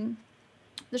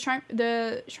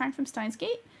shrine from Steins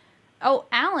Gate. Oh,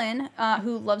 Alan,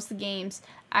 who loves the games,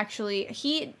 actually,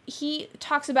 he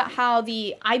talks about how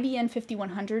the IBN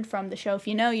 5100 from the show, if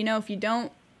you know, if you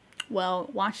don't, well,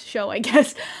 watch the show, I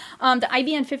guess. The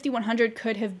IBN 5100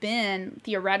 could have been,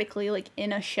 theoretically, like,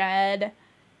 in a shed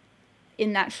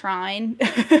in that shrine.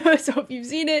 So if you've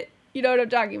seen it, you know what I'm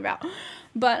talking about.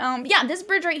 But yeah, this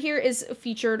bridge right here is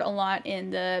featured a lot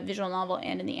in the visual novel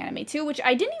and in the anime too, which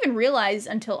I didn't even realize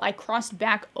until I crossed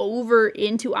back over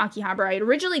into Akihabara. I had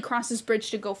originally crossed this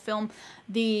bridge to go film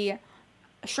the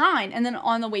shrine, and then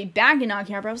on the way back in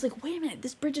Akihabara, I was like, wait a minute,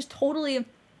 this bridge is totally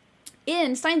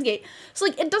in Steins Gate. So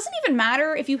like, it doesn't even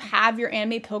matter if you have your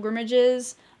anime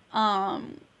pilgrimages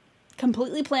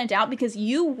completely planned out, because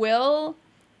you will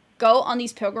go on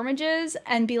these pilgrimages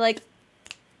and be like,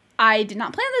 I did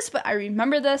not plan this, but I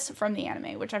remember this from the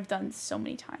anime, which I've done so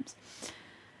many times.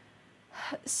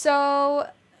 So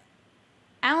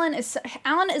Alan is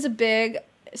a big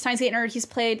Steins Gate nerd. He's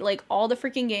played like all the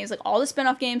freaking games, like all the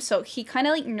spin-off games, so he kind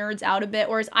of like nerds out a bit,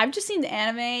 whereas I've just seen the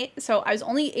anime, so I was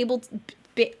only able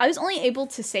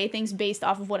to say things based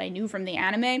off of what I knew from the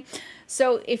anime.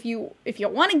 So if you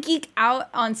want to geek out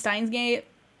on Steins Gate,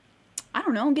 I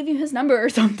don't know, I'll give you his number or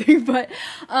something, but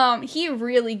he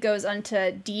really goes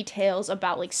into details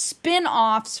about like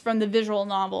spin-offs from the visual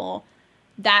novel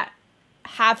that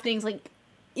have things like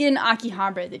in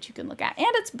Akihabara that you can look at. And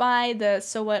it's by the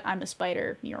So What, I'm a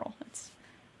Spider mural. It's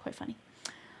quite funny.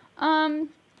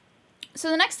 So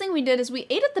the next thing we did is we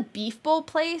ate at the beef bowl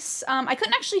place. I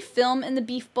couldn't actually film in the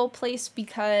beef bowl place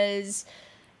because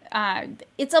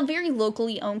it's a very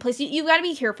locally owned place. You've got to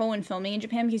be careful when filming in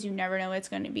Japan because you never know it's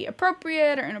going to be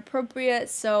appropriate or inappropriate.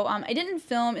 So I didn't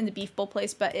film in the beef bowl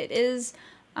place, but it is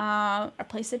a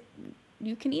place that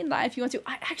you can eat that if you want to.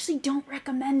 I actually don't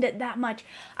recommend it that much.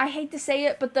 I hate to say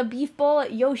it, but the beef bowl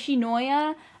at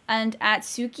Yoshinoya and at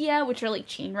Sukiya, which are like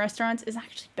chain restaurants, is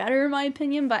actually better in my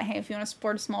opinion. But hey, if you want to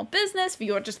support a small business, if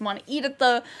you just want to eat at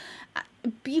the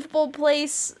beef bowl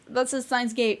place that's at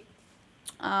Steins Gate,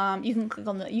 you can click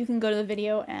on you can go to the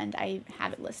video and I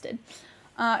have it listed.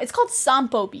 It's called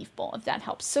Sampo Beef Bowl, if that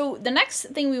helps. So the next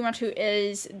thing we went to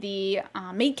is the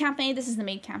maid cafe. This is the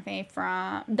maid cafe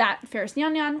from that Ferris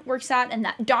Nyan Nyan works at and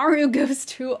that Daru goes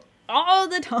to all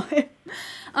the time.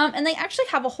 And they actually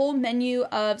have a whole menu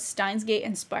of Steins Gate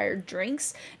inspired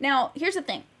drinks. Now, here's the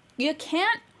thing. You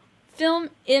can't film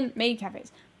in maid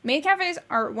cafes. Maid cafes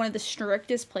are one of the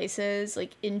strictest places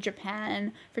like in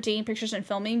Japan for taking pictures and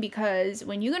filming, because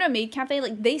when you go to a maid cafe,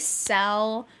 like they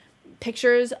sell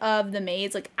pictures of the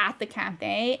maids like at the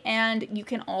cafe, and you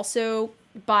can also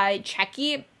buy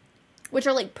cheki, which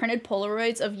are like printed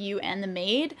Polaroids of you and the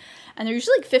maid, and they're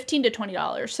usually like $15 to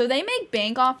 $20. So they make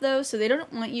bank off those, so they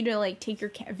don't want you to like take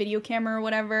your video camera or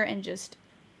whatever and just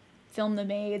film the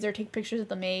maids or take pictures of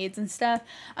the maids and stuff.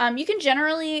 You can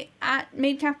generally at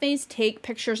maid cafes take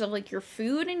pictures of like your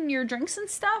food and your drinks and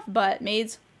stuff, but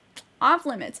maids off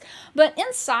limits. But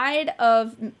inside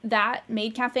of that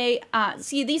maid cafe,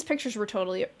 see, these pictures were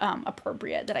totally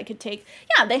appropriate that I could take.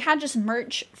 Yeah, they had just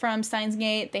merch from Steins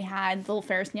Gate. They had little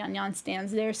Ferris Nyan Nyan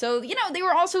stands there. So, you know, they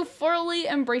were also fully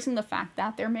embracing the fact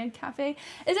that their maid cafe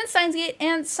is in Steins Gate.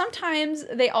 And sometimes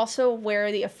they also wear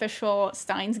the official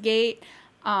Steins Gate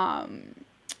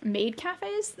maid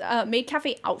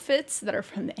cafe outfits that are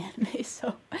from the anime.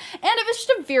 So, and it was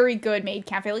just a very good maid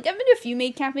cafe. Like, I've been to a few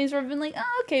maid cafes where I've been like,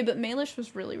 oh, okay, but Mailish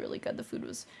was really, really good. The food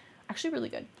was actually really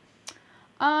good.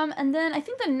 And then I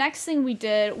think the next thing we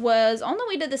did was on the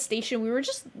way to the station, we were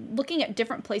just looking at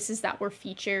different places that were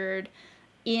featured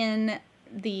in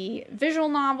the visual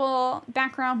novel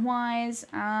background wise.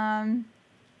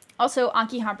 Also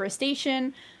Akihabara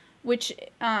Station, which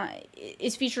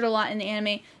is featured a lot in the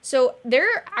anime. So there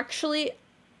are actually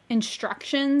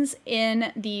instructions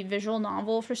in the visual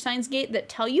novel for Steins Gate that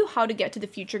tell you how to get to the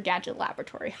Future Gadget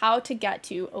Laboratory, how to get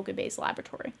to Okabe's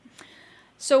laboratory.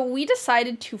 So we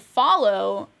decided to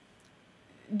follow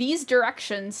these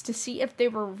directions to see if they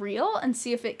were real and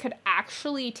see if it could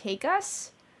actually take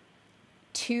us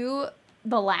to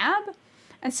the lab.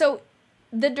 And so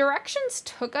the directions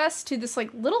took us to this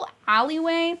like little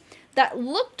alleyway that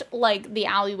looked like the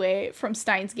alleyway from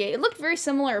Steins Gate. It looked very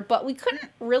similar, but we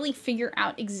couldn't really figure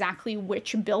out exactly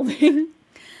which building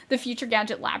the Future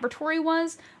Gadget Laboratory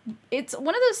was. It's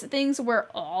one of those things where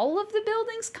all of the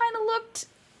buildings kind of looked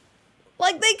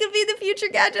like they could be the Future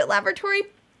Gadget Laboratory.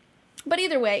 But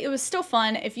either way, it was still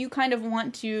fun. If you kind of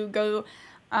want to go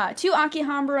to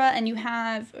Akihabara and you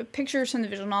have pictures from the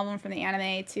visual novel and from the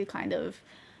anime to kind of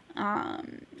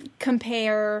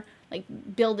compare like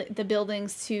the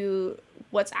buildings to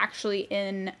what's actually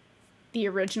in the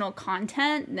original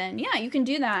content, then yeah, you can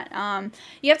do that.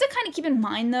 You have to kind of keep in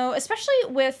mind though, especially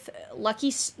with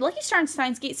Lucky Star and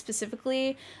Steins Gate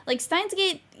specifically, like Steins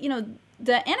Gate, you know,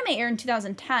 the anime aired in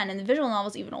 2010 and the visual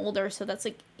novel's even older, so that's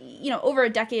like, you know, over a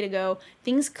decade ago.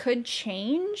 Things could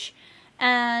change,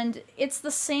 and it's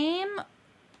the same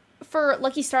for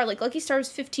Lucky Star, like Lucky Star was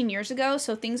 15 years ago,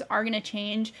 so things are going to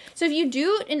change. So if you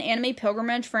do an anime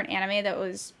pilgrimage for an anime that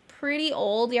was pretty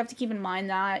old, you have to keep in mind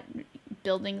that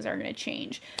buildings are going to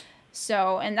change.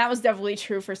 So, and that was definitely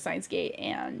true for Steins Gate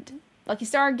and Lucky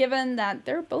Star, given that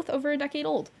they're both over a decade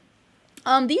old.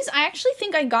 These, I actually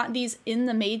think I got these in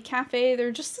the Maid Cafe.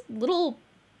 They're just little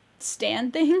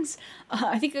stand things.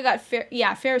 I think I got,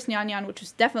 Ferris Nyan Nyan, which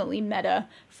was definitely meta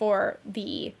for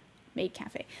the Maid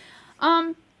Cafe.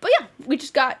 But yeah, we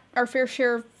just got our fair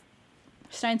share of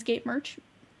Steins Gate merch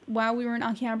while we were in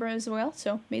Akihabara as well,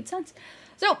 so made sense.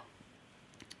 So,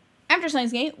 after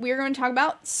Steins Gate, we are going to talk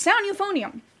about Sound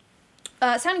Euphonium.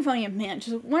 Sound Euphonium, man,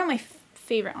 just one of my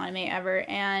favorite anime ever,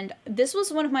 and this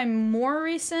was one of my more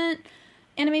recent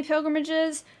anime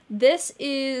pilgrimages. This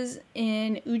is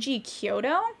in Uji,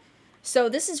 Kyoto. So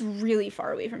this is really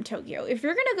far away from Tokyo. If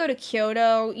you're gonna go to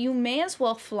Kyoto, you may as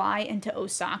well fly into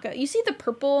Osaka. You see the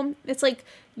purple? It's like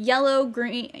yellow,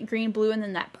 green, blue, and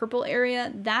then that purple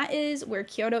area. That is where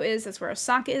Kyoto is. That's where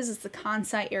Osaka is. It's the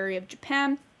Kansai area of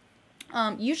Japan.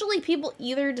 Usually people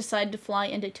either decide to fly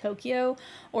into Tokyo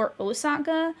or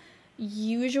Osaka.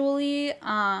 Usually,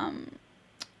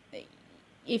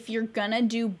 if you're gonna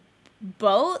do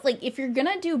both,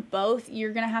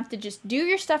 you're gonna have to just do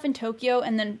your stuff in Tokyo,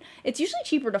 and then it's usually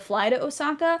cheaper to fly to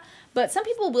Osaka, but some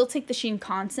people will take the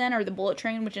Shinkansen or the bullet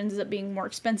train, which ends up being more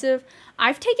expensive.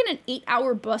 I've taken an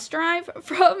 8-hour bus drive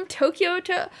from Tokyo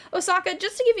to Osaka,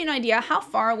 just to give you an idea how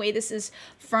far away this is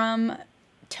from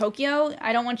Tokyo.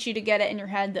 I don't want you to get it in your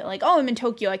head that like, oh, I'm in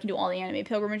Tokyo, I can do all the anime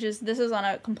pilgrimages. This is on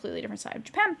a completely different side of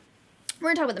Japan. We're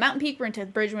gonna talk about the mountain peak, we're gonna talk about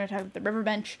the bridge, we're gonna talk about the river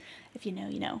bench. If you know,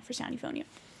 you know, for Sound Euphonium.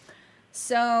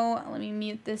 So, let me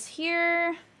mute this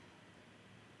here.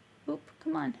 Oop,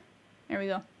 come on. There we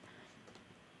go.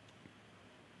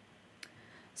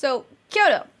 So,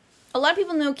 Kyoto. A lot of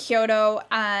people know Kyoto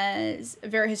as a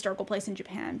very historical place in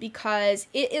Japan because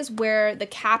it is where the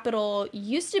capital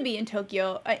used to be in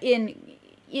Tokyo, it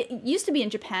used to be in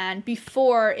Japan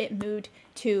before it moved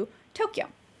to Tokyo.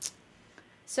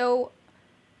 So,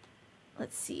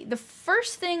 let's see. The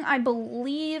first thing I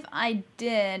believe I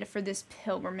did for this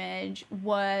pilgrimage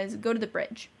was go to the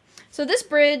bridge. So this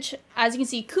bridge, as you can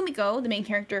see, Kumiko, the main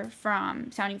character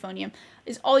from Sound Euphonium,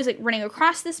 is always like running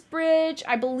across this bridge.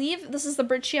 I believe this is the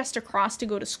bridge she has to cross to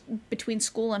go to between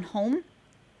school and home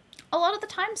a lot of the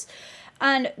times.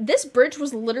 And this bridge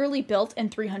was literally built in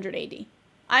 300 AD.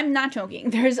 I'm not joking.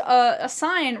 There's a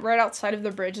sign right outside of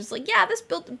the bridge. It's like, yeah, this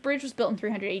bridge was built in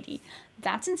 300 AD.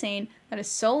 That's insane. That is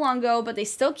so long ago, but they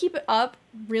still keep it up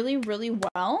really, really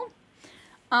well.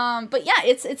 But yeah,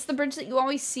 it's the bridge that you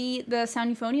always see the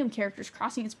Sound Euphonium characters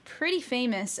crossing. It's pretty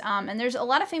famous, and there's a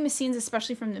lot of famous scenes,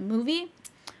 especially from the movie,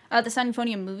 the Sound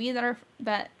Euphonium movie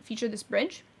that feature this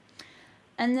bridge.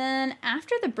 And then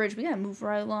after the bridge, we gotta move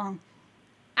right along.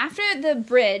 After the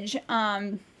bridge,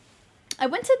 I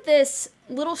went to this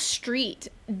little street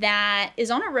that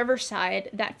is on a riverside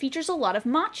that features a lot of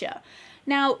matcha.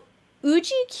 Now,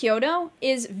 Uji, Kyoto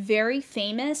is very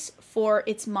famous for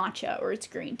its matcha or its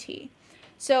green tea.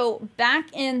 So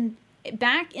back in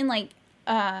like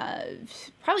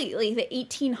probably like the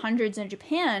 1800s in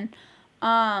Japan,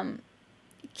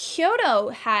 Kyoto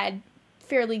had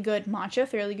fairly good matcha,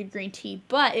 fairly good green tea,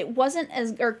 but it wasn't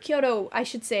as, or Kyoto, I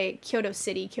should say Kyoto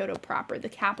City, Kyoto proper, the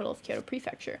capital of Kyoto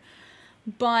Prefecture.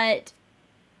 But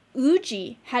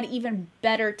Uji had even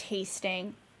better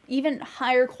tasting, even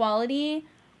higher quality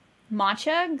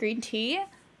matcha, green tea,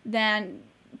 than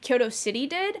Kyoto City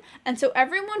did. And so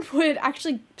everyone would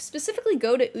actually specifically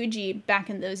go to Uji back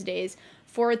in those days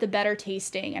for the better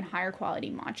tasting and higher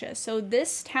quality matcha. So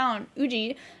this town,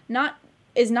 Uji,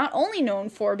 is not only known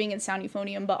for being in Sound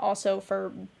Euphonium, but also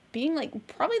for being like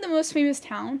probably the most famous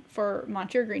town for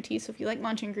matcha or green tea. So if you like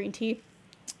matcha and green tea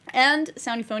and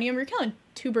Sound Euphonium, you're killing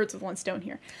two birds with one stone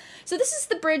here. So this is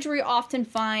the bridge where you often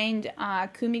find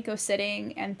Kumiko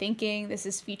sitting and thinking. This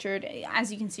is featured,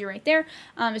 as you can see right there,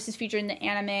 this is featured in the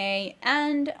anime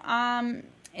and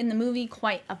in the movie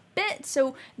quite a bit.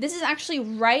 So this is actually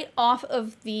right off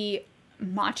of the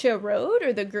matcha road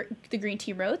or the green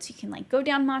tea road. So you can like go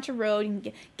down matcha road, you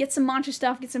can get some matcha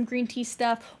stuff, get some green tea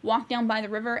stuff, walk down by the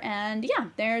river, and yeah,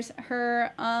 there's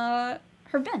her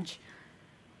bench.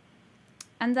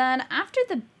 And then after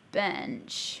the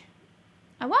bench,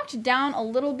 I walked down a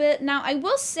little bit. Now, I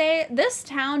will say this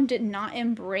town did not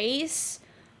embrace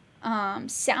Sound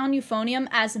Euphonium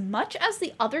as much as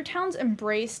the other towns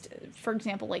embraced, for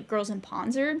example, like Girls in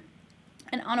Ponzer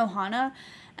and Anohana.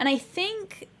 And I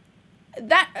think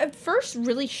that at first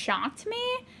really shocked me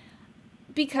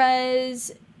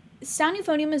because Sound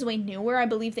Euphonium is way newer. I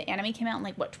believe the anime came out in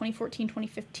like, what, 2014,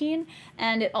 2015,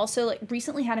 and it also like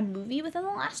recently had a movie within the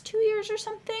last 2 years or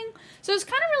something. So I was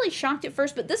kind of really shocked at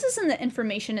first, but this is in the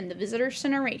information in the visitor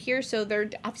center right here, so they're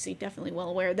obviously definitely well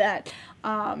aware that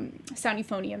Sound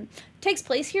Euphonium takes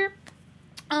place here.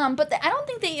 But I don't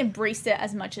think they embraced it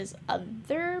as much as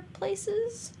other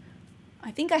places. I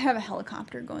think I have a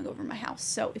helicopter going over my house,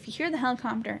 so if you hear the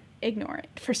helicopter, ignore it.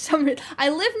 For some reason, I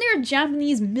live near a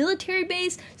Japanese military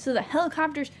base, so the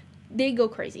helicopters, they go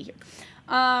crazy here.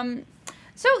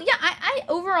 So yeah, I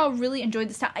overall really enjoyed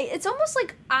this town. It's almost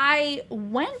like I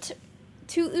went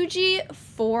to Uji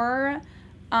for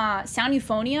Sound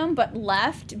Euphonium, but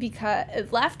left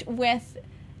with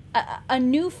a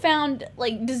newfound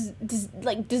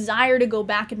desire to go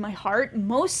back in my heart,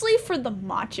 mostly for the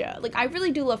matcha. Like, I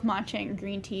really do love matcha and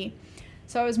green tea,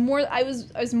 so I was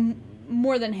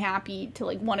more than happy to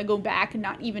like want to go back, and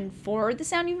not even for the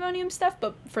Sound Euphonium stuff,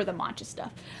 but for the matcha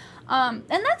stuff. And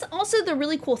that's also the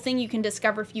really cool thing you can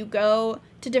discover if you go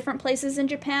to different places in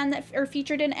Japan that are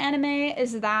featured in anime,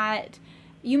 is that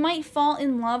you might fall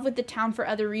in love with the town for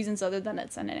other reasons other than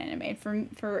it's in an anime.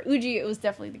 For Uji, it was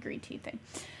definitely the green tea thing.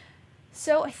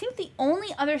 So I think the only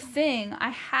other thing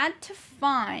I had to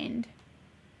find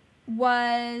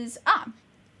was,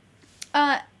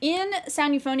 in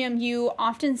Sound Euphonium, you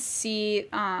often see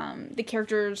the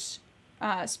characters,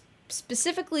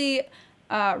 specifically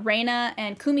Reina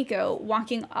and Kumiko,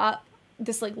 walking up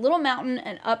this like little mountain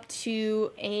and up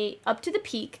to the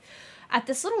peak at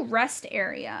this little rest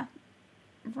area.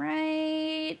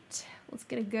 Right, let's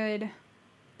get a good,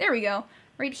 there we go,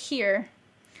 right here.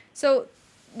 So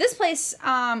this place,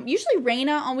 usually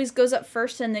Reina always goes up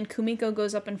first, and then Kumiko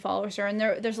goes up and follows her, and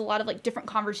there's a lot of like different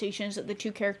conversations that the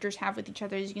two characters have with each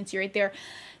other, as you can see right there.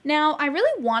 Now, I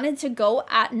really wanted to go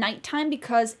at nighttime,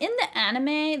 because in the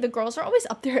anime, the girls are always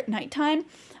up there at nighttime,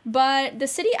 but the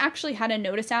city actually had a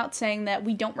notice out saying that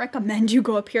we don't recommend you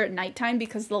go up here at nighttime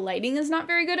because the lighting is not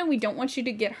very good, and we don't want you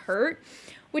to get hurt.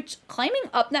 Which, climbing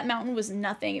up that mountain was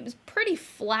nothing. It was pretty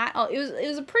flat. It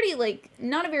was a pretty, like,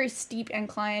 not a very steep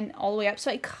incline all the way up.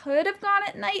 So I could have gone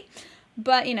at night.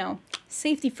 But, you know,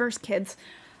 safety first, kids.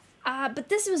 But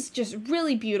this was just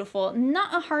really beautiful.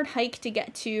 Not a hard hike to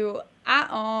get to at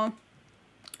all.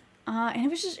 And it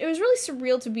was really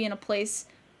surreal to be in a place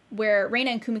where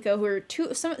Reina and Kumiko, who are two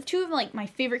of like my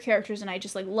favorite characters, and I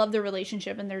just like love their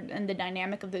relationship and the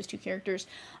dynamic of those two characters,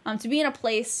 to be in a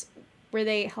place where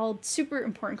they held super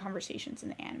important conversations in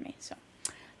the anime. So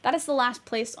that is the last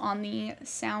place on the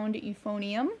Sound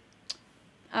Euphonium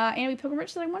anime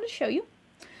pilgrimage that I wanted to show you.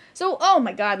 So, oh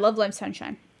my god, Love Live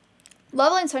Sunshine.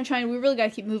 Love Live Sunshine, we really gotta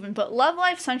keep moving, but Love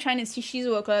Live Sunshine is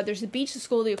Shizuoka. There's the beach, the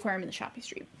school, the aquarium, and the shopping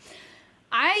street.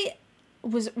 I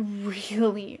was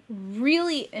really,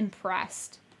 really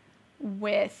impressed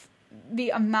with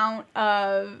the amount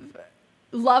of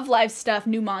Love Live stuff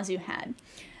Numazu had.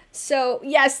 So,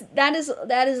 yes, that is,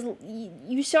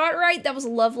 you saw it right, that was a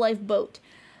Love Live boat.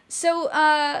 So,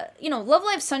 you know, Love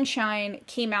Live Sunshine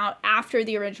came out after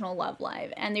the original Love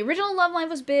Live, and the original Love Live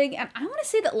was big, and I want to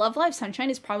say that Love Live Sunshine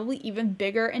is probably even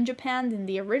bigger in Japan than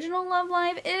the original Love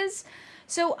Live is.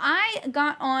 So, I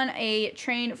got on a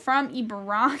train from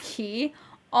Ibaraki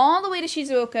all the way to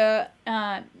Shizuoka,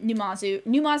 Numazu,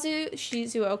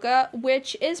 Shizuoka,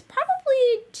 which is probably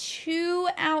 2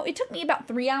 hours. It took me about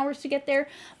 3 hours to get there,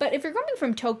 but if you're coming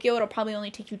from Tokyo, it'll probably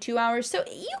only take you 2 hours, so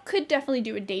you could definitely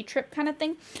do a day trip kind of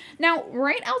thing. Now,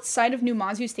 right outside of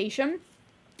Numazu Station,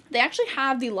 they actually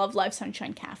have the Love Live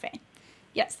Sunshine Cafe.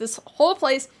 Yes, this whole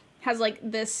place has, like,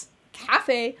 this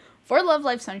cafe for Love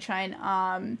Live Sunshine,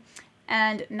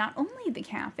 and not only the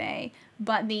cafe,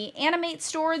 but the Animate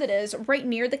store that is right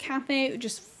near the cafe,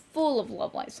 just full of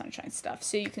Love Live Sunshine stuff.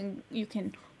 So you can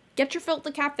get your fill at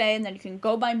the cafe, and then you can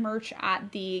go buy merch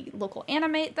at the local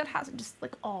Animate that has just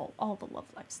like all the Love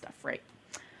Live stuff, right?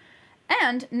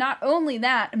 And not only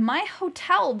that, my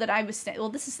hotel that I was staying, well,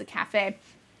 this is the cafe,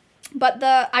 but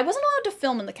I wasn't allowed to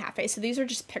film in the cafe, so these are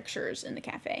just pictures in the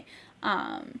cafe.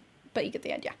 But you get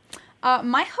the idea.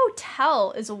 My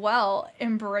hotel as well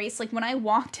embraced, like when I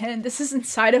walked in, this is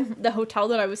inside of the hotel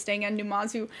that I was staying at,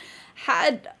 Numazu,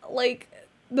 had like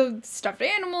the stuffed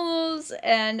animals,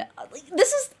 and like,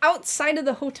 this is outside of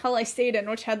the hotel I stayed in,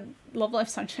 which had Love Live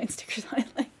Sunshine stickers on it,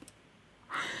 like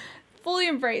fully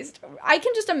embraced. I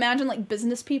can just imagine like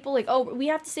business people like, oh, we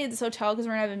have to stay at this hotel because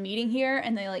we're gonna have a meeting here,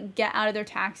 and they like get out of their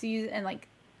taxis and like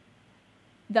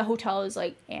the hotel is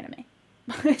like anime.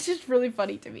 It's just really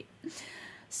funny to me.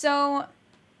 So,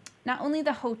 not only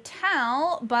the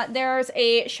hotel, but there's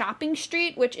a shopping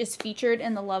street, which is featured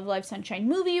in the Love Live Sunshine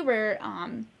movie, where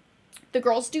The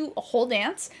girls do a whole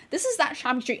dance. This is that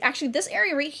shopping street. Actually, this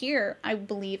area right here, I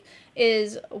believe,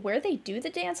 is where they do the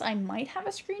dance. I might have a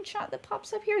screenshot that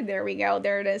pops up here. There we go.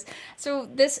 There it is. So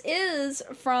this is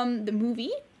from the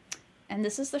movie, and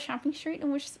this is the shopping street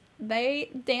in which they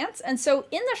dance. And so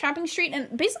in the shopping street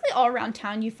and basically all around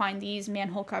town, you find these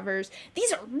manhole covers.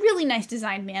 These are really nice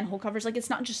designed manhole covers. Like, it's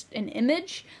not just an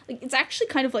image. Like, it's actually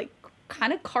kind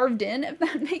of carved in, if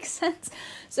that makes sense.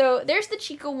 So there's the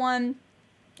Chica one.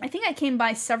 I think I came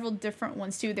by several different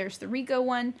ones too. There's the Rico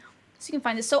one. So you can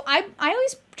find this. So I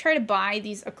always try to buy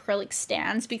these acrylic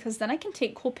stands because then I can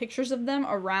take cool pictures of them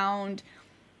around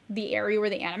the area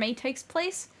where the anime takes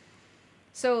place.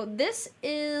 So this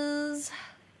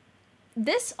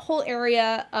whole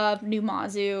area of New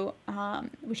Mazu,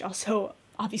 which also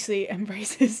obviously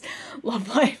embraces Love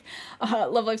Live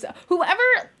stuff.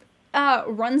 Whoever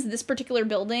runs this particular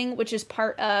building, which is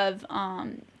part of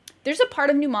there's a part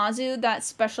of New Mazu that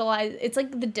it's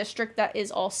like the district that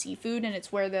is all seafood, and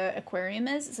it's where the aquarium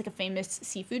is. It's like a famous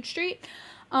seafood street.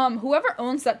 Whoever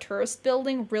owns that tourist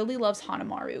building really loves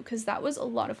Hanamaru, because that was a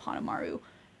lot of Hanamaru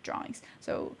drawings.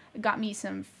 So it got me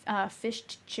some fish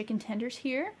chicken tenders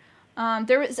here.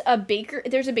 There's a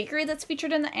bakery that's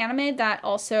featured in the anime that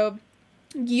also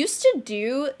used to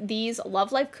do these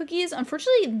Love Life cookies.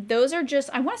 Unfortunately, those are just,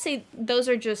 I want to say those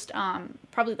are just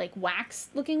probably like wax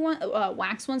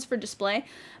ones for display,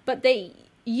 but I think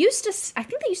they used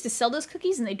to sell those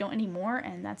cookies and they don't anymore,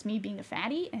 and that's me being a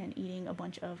fatty and eating a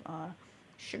bunch of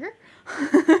sugar.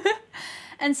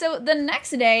 And so the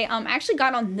next day, I actually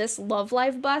got on this Love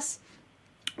Live bus,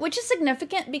 which is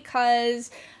significant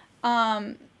because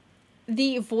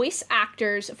the voice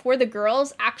actors for the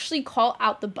girls actually call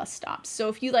out the bus stops. So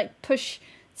if you like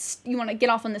you want to get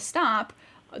off on the stop,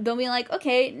 they'll be like,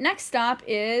 okay, next stop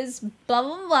is blah,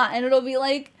 blah, blah. And it'll be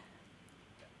like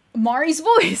Mari's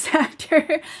voice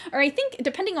actor. Or I think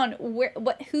depending on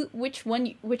which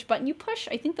button you push,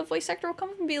 I think the voice actor will come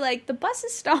up and be like, the bus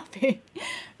is stopping.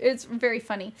 It's very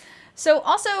funny. So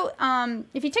also,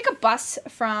 if you take a bus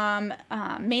from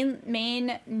the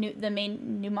main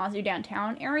New Mazu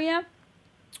downtown area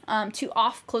to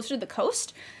off closer to the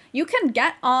coast, you can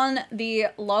get on the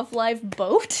Love Live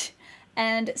boat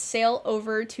and sail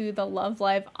over to the Love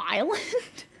Live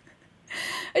Island.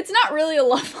 It's not really a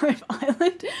Love Live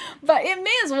Island, but it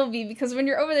may as well be, because when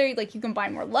you're over there, like, you can buy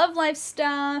more Love Live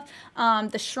stuff.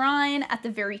 The shrine at the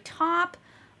very top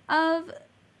of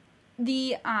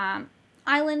the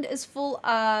island is full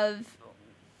of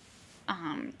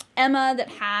Emma that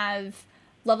have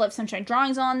Love Live Sunshine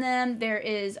drawings on them. There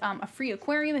is a free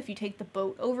aquarium if you take the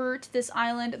boat over to this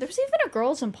island. There's even a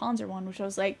Girls and Ponzer one, which I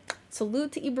was like,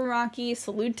 salute to Ibaraki,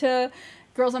 salute to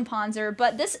Girls and Ponzer.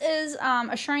 But this is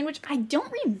a shrine which I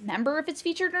don't remember if it's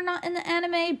featured or not in the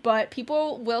anime, but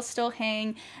people will still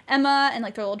hang Emma and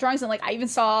like their little drawings, and like I even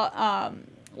saw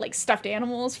like stuffed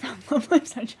animals from Love Live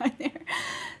Sunshine there.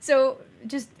 So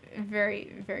just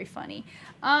very, very funny.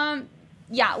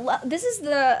 Yeah, this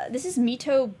is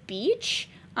Mito Beach,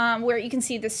 where you can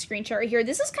see this screenshot right here.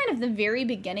 This is kind of the very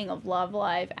beginning of Love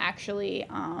Live, actually.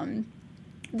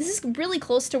 This is really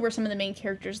close to where some of the main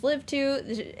characters live too.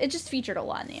 It just featured a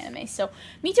lot in the anime. So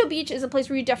Mito Beach is a place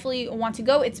where you definitely want to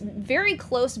go. It's very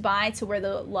close by to where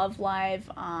the Love Live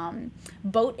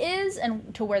boat is,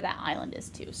 and to where that island is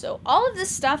too. So all of this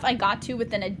stuff I got to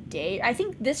within a day. I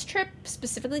think this trip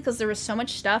specifically, because there was so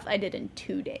much stuff, I did in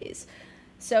 2 days.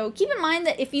 So keep in mind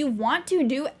that if you want to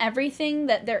do everything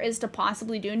that there is to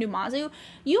possibly do in New Mazu,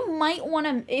 you might want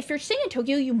to, if you're staying in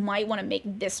Tokyo, you might want to make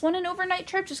this one an overnight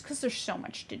trip just because there's so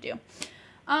much to do.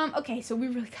 Okay, so we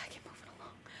really gotta get moving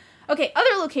along. Okay,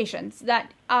 other locations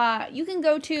that you can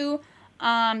go to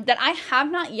that I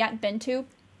have not yet been to,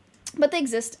 but they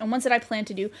exist, and ones that I plan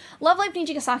to do. Love Live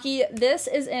Nijigasaki, this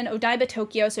is in Odaiba,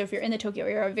 Tokyo, so if you're in the Tokyo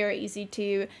area, very easy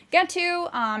to get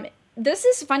to. This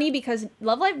is funny because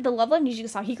the Love Live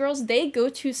Nijigasaki girls, they go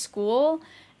to school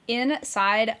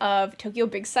inside of Tokyo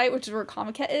Big Sight, which is where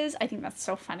Comiket is. I think that's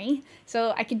so funny.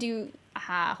 So I could do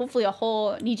hopefully a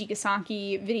whole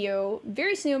Nijigasaki video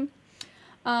very soon.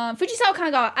 Fujisawa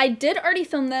Kanagawa, I did already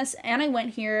film this and I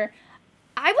went here.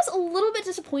 I was a little bit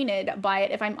disappointed by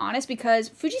it, if I'm honest, because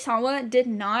Fujisawa did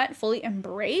not fully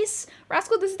embrace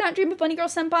Rascal This Is Not Dream of Bunny Girl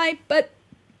Senpai, but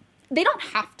they don't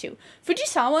have to.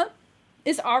 Fujisawa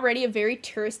is already a very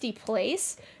touristy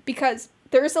place because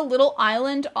there's a little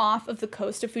island off of the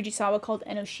coast of Fujisawa called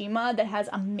Enoshima that has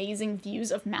amazing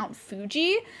views of Mount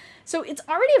Fuji. So it's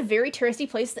already a very touristy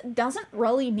place that doesn't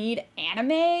really need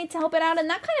anime to help it out. And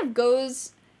that kind of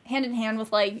goes hand in hand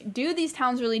with, like, do these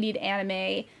towns really need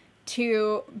anime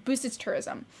to boost its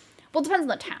tourism? Well, it depends on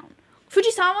the town.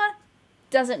 Fujisawa,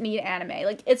 doesn't need anime.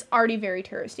 Like, it's already very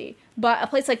touristy. But a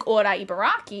place like Ora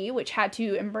Ibaraki, which had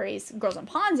to embrace Girls on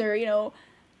Panzer, you know,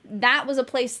 that was a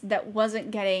place that wasn't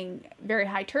getting very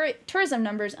high tourism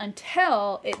numbers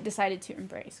until it decided to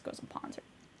embrace Girls on Panzer.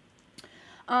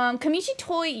 Kamichi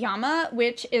Toyama,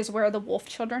 which is where the Wolf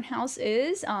Children house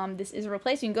is. This is a real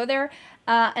place. You can go there.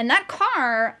 And that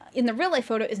car in the real life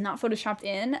photo is not photoshopped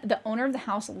in. The owner of the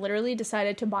house literally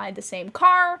decided to buy the same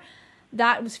car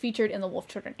that was featured in the Wolf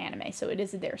Children anime. So it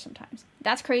is there sometimes.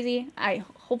 That's crazy.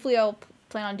 Hopefully I'll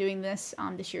plan on doing this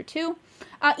this year too.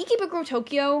 Ikebukuro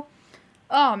Tokyo.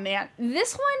 Oh man,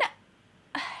 this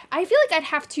one, I feel like I'd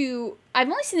have to, I've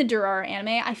only seen the Durara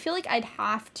anime. I feel like I'd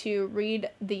have to read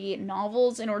the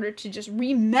novels in order to just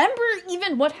remember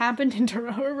even what happened in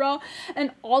Durara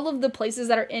and all of the places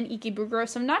that are in Ikebukuro.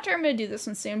 So I'm not sure I'm going to do this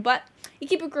one soon, but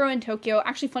Ikebukuro in Tokyo,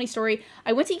 actually funny story.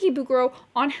 I went to Ikebukuro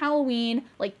on Halloween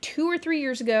like 2 or 3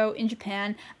 years ago in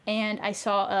Japan, and I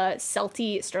saw a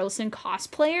Celti Sturluson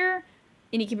cosplayer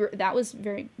in Ikebukuro. That was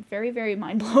very, very, very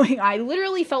mind-blowing. I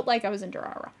literally felt like I was in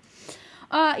Durara.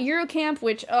 Eurocamp,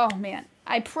 which, oh man,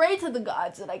 I pray to the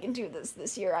gods that I can do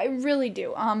this year. I really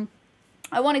do.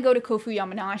 I want to go to Kofu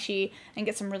Yamanashi and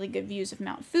get some really good views of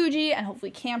Mount Fuji and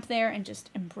hopefully camp there and just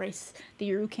embrace the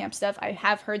Eurocamp stuff. I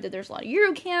have heard that there's a lot of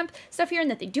Eurocamp stuff here and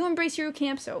that they do embrace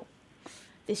Eurocamp, so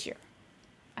this year,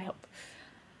 I hope.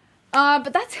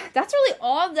 But that's really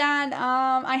all that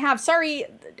I have. Sorry,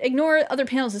 ignore other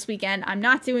panels this weekend. I'm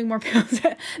not doing more panels.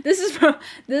 This is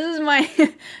my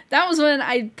that was when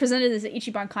I presented this at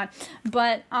Ichiban Con.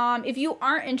 But if you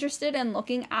are interested in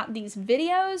looking at these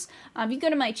videos, you can go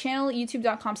to my channel,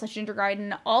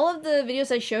 youtube.com/GingerGarden. All of the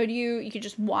videos I showed you, you can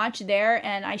just watch there,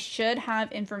 and I should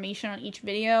have information on each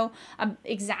video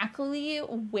exactly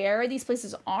where these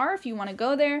places are if you want to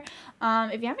go there.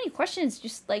 If you have any questions,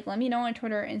 just like let me know on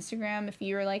Twitter or Instagram. If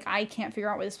you're like, I can't figure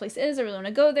out where this place is, I really want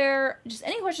to go there, just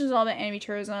any questions at all about anime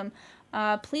tourism,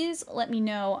 please let me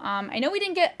know. I know we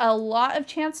didn't get a lot of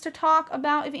chance to talk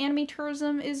about if anime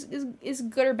tourism is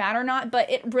good or bad or not, but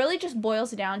it really just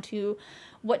boils down to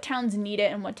what towns need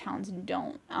it and what towns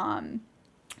don't.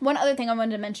 One other thing I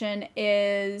wanted to mention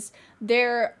is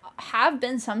there have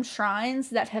been some shrines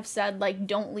that have said, like,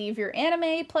 don't leave your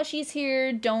anime plushies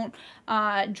here, don't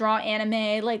draw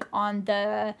anime, like, on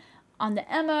the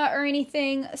Emma or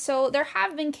anything. So there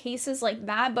have been cases like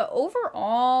that, but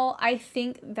overall, I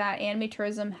think that anime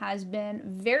tourism has been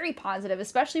very positive,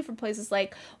 especially for places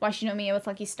like Washinomiya with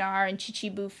Lucky Star and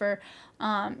Chichibu for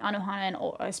Anohana, and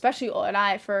especially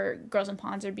Orai for Girls in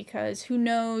Panzer, because who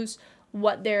knows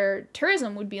what their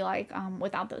tourism would be like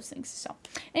without those things. So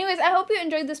anyways, I hope you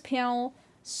enjoyed this panel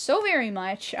so very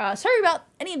much. Sorry about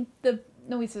any of the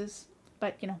noises,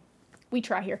 but you know, we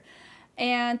try here.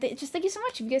 And just thank you so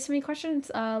much. If you guys have any questions,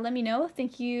 let me know.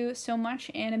 Thank you so much,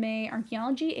 Anime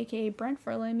Archaeology, aka Brent,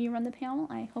 for letting me run the panel.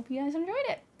 I hope you guys enjoyed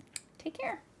it. Take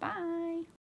care. Bye.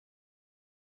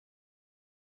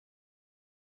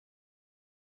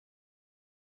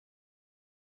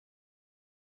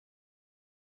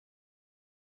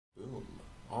 Boom.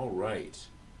 All right.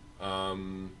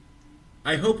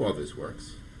 I hope all this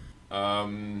works.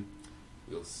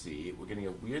 We'll see. We're getting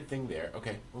a weird thing there.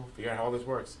 Okay, we'll figure out how all this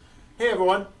works. Hey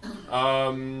everyone,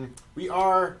 we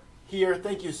are here.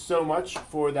 Thank you so much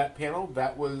for that panel.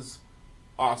 That was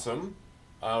awesome.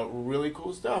 Really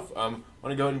cool stuff. Want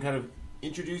to go ahead and kind of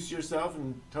introduce yourself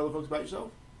and tell the folks about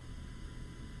yourself?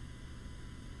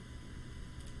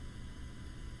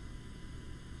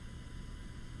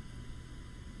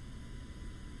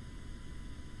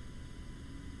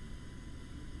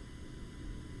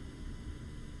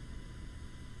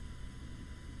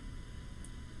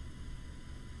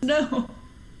 No.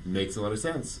 Makes a lot of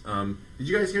sense. Did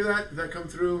you guys hear that? Did that come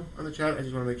through on the chat? I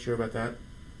just want to make sure about that.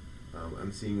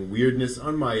 I'm seeing weirdness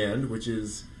on my end, which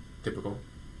is typical.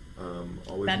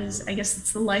 Always that is, I guess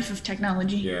it's the life of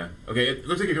technology. Yeah. Okay, it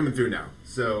looks like you're coming through now.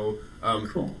 So,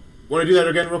 cool. Want to do that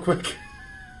again real quick?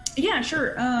 Yeah,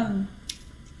 sure.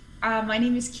 My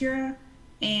name is Kira,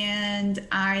 and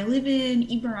I live in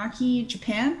Ibaraki,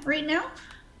 Japan right now.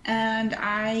 And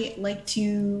I like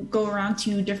to go around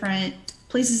to different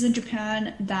places in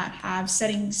Japan that have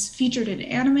settings featured in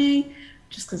anime,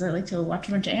 just because I like to watch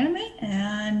a bunch of anime,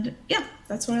 and yeah,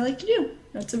 that's what I like to do.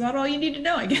 That's about all you need to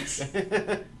know, I guess.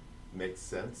 Makes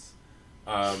sense.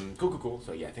 Cool.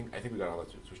 So yeah, I think we got all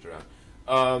that switched around.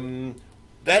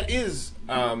 That is,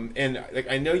 and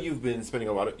like I know you've been spending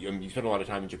you spent a lot of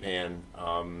time in Japan.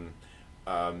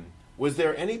 Was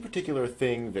there any particular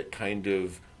thing that kind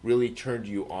of really turned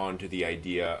you on to the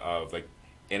idea of like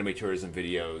anime tourism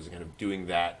videos and kind of doing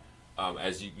that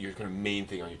as your kind of main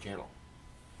thing on your channel?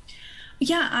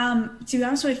 Yeah, to be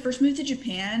honest, when I first moved to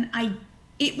Japan,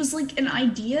 it was like an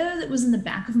idea that was in the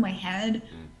back of my head,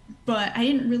 but I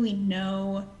didn't really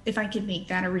know if I could make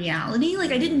that a reality.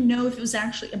 Like I didn't know if it was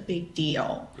actually a big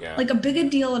deal. Yeah. Like a big a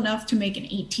deal enough to make an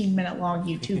 18-minute long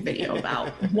YouTube video about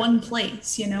one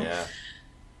place, you know?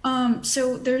 Yeah.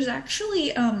 So there's actually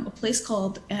a place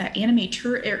called Anime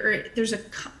Tour, or there's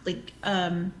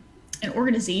an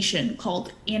organization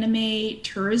called Anime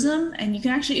Tourism, and you can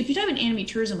actually, if you type in Anime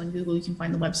Tourism on Google, you can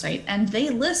find the website, and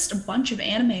they list a bunch of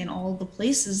anime in all of the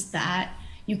places that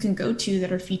you can go to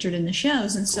that are featured in the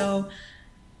shows. And so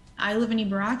I live in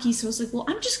Ibaraki, so I was like, well,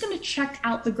 I'm just going to check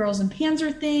out the Girls and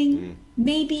Panzer thing.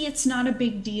 Maybe it's not a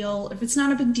big deal. If it's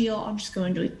not a big deal, I'll just go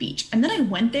enjoy the beach. And then I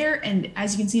went there, and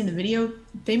as you can see in the video,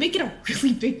 they make it a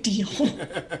really big deal.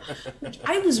 Like,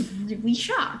 I was really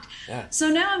shocked. Yeah. So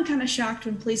now I'm kind of shocked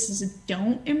when places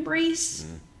don't embrace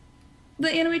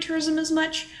the anime tourism as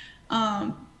much.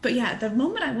 But yeah, the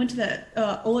moment I went to the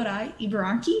Oarai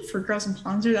Ibaraki for Girls and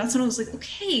Panzer, that's when I was like,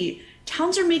 okay,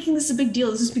 towns are making this a big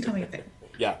deal. This is becoming a thing.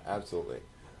 Yeah, absolutely.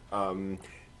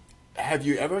 Have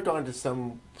you ever gone to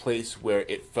some place where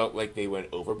it felt like they went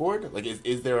overboard? Like,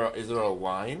 is there a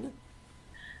line?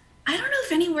 I don't know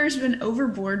if anywhere's been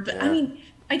overboard, but I mean,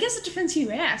 I guess it depends who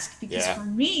you ask. Because for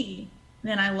me,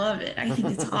 man, I love it. I think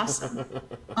it's awesome.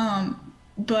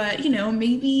 But you know,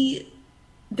 maybe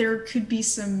there could be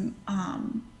some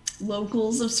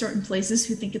locals of certain places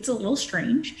who think it's a little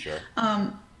strange. Sure.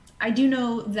 I do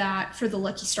know that for the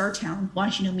Lucky Star town,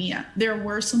 Washinomiya, there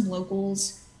were some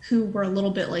locals who were a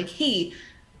little bit like, hey,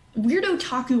 weird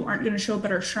otaku aren't going to show up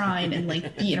at our shrine and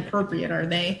like be inappropriate, are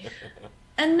they?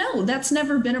 And no, that's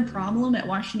never been a problem at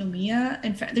Washinomiya.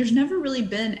 In fact, there's never really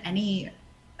been any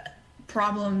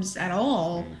problems at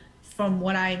all from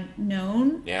what I've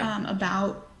known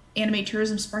about anime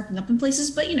tourism sparking up in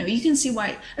places. But you know, you can see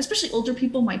why, especially older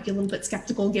people might be a little bit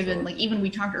skeptical, given like even we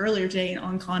talked earlier today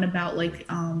on Con about like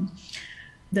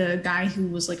the guy who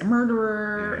was like a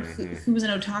murderer, who was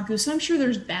an otaku. So I'm sure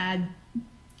there's bad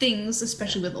things,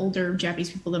 especially with older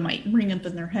Japanese people, that might ring up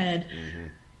in their head.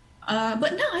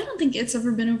 But no, I don't think it's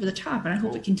ever been over the top, and I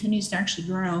hope it continues to actually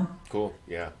grow. Cool.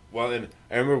 Yeah. Well, and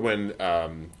I remember when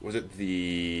was it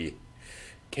the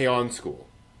K-On! School?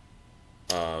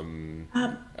 Maybe.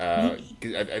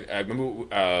 I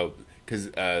remember because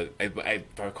if I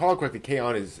recall correctly,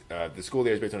 K-On! Is the school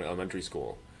there is based on an elementary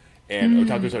school, and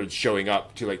otaku started showing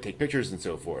up to like take pictures and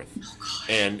so forth,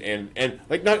 and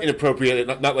like not inappropriate,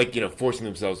 not like, you know, forcing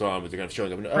themselves on, but they're kind of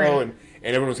showing up and and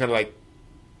everyone was kind of like,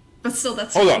 but still,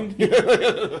 that's hold on,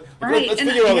 right? Let's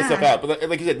figure all this stuff out. But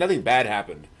like you said, nothing bad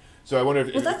happened. So I wonder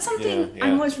if... Well, that's something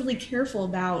I'm always really careful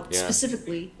about,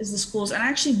 specifically, is the schools. And I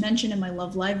actually mentioned in my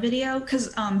Love Live video,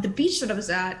 because the beach that I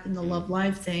was at in the Love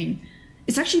Live thing,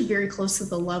 it's actually very close to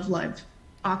the Love Live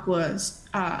Aqua's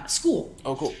school.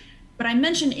 Oh, cool. But I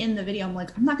mentioned in the video, I'm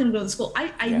like, I'm not going to go to the school.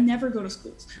 I never go to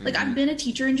schools. Like, I've been a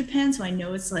teacher in Japan, so I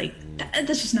know it's like,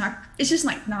 that's just not, it's just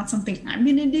like not something I'm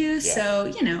going to do. So,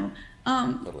 you know,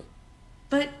 totally.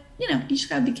 But, you know, you just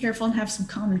got to be careful and have some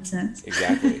common sense.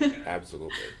 Exactly.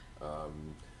 Absolutely.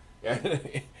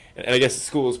 And I guess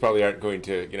schools probably aren't going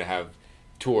to, you know, have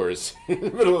tours in the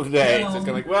middle of the day. No. So it's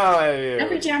kind of like, well...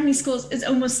 Every Japanese school is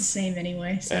almost the same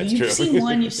anyway. So That's you've true. seen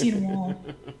one, you've seen them all.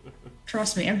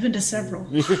 Trust me, I've been to several.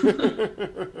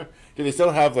 Do they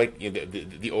still have, like, you know,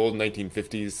 the old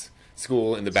 1950s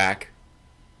school in the back?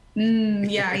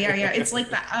 Yeah. It's like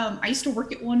that. I used to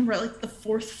work at one where, like, the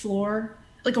fourth floor...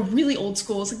 like a really old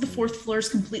school. It's like the fourth floor is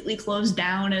completely closed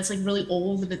down, and it's like really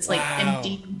old, and it's like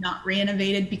empty, not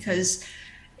renovated, because,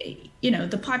 you know,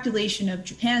 the population of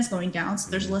Japan is going down,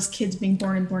 so there's less kids being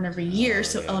born every year.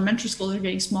 So elementary schools are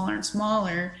getting smaller and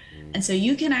smaller, and so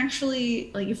you can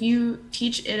actually, like, if you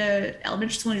teach at an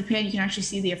elementary school in Japan, you can actually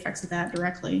see the effects of that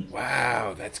directly.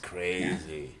 Wow, that's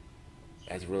crazy.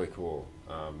 That's really cool.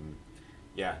 I'm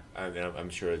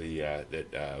sure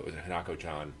that was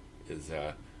Hanako-chan is.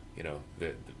 You know,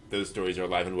 those stories are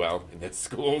alive and well in that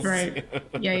schools. Right.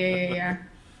 Yeah.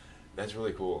 That's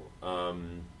really cool.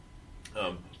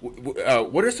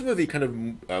 What are some of the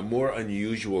kind of more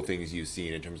unusual things you've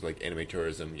seen in terms of like anime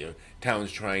tourism? You know,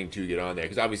 towns trying to get on there,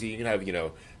 because obviously you can have, you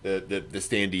know, the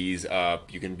standees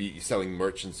up, you can be selling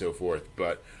merch and so forth.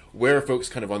 But where are folks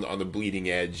kind of on the bleeding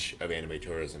edge of anime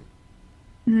tourism?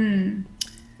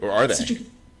 Or are they?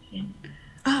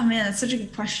 Oh man, that's such a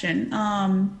good question.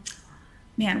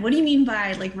 Man, what do you mean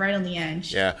by like right on the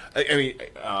edge? Yeah, I mean,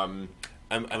 I'm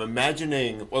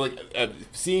imagining, well, like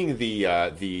seeing the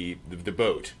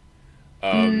boat. You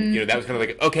know, that was kind of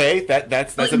like, okay,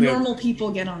 that's like something normal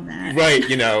people get on that, right?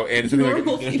 You know, and something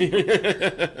normal like, people.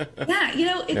 Yeah, you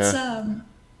know, it's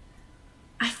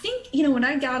I think you know, when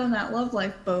I got on that Love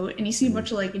Life boat and you see a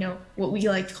bunch of like, you know, what we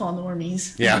like to call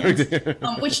normies. Yeah.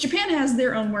 Which Japan has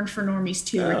their own word for normies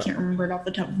too. I can't remember it off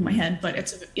the top of my head, but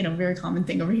it's a, you know, very common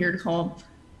thing over here to call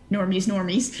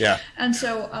normies. Yeah. And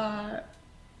so,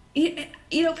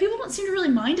 you know, people don't seem to really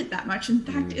mind it that much. In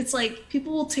fact, it's like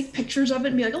people will take pictures of it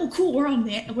and be like, "Oh, cool, we're on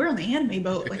the anime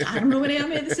boat." Like, I don't know what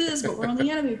anime this is, but we're on the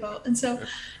anime boat. And so,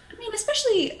 I mean,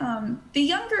 especially the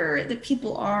younger that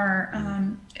people are,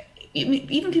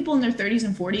 even people in their 30s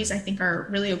and 40s, I think are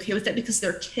really okay with it because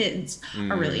their kids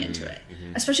are really into it.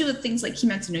 Especially with things like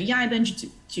Kimetsu no Yaiba and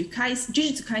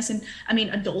Jujutsu Kaisen. I mean,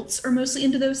 adults are mostly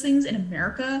into those things in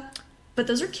America. But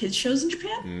those are kids shows in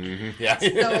Japan. Yeah.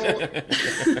 So,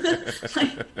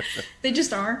 like, they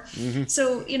just are.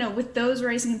 So, you know, with those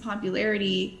rising in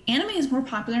popularity, anime is more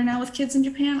popular now with kids in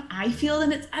Japan, I feel,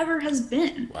 than it ever has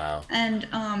been. Wow. And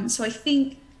so I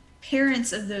think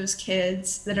parents of those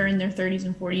kids that are in their 30s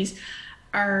and 40s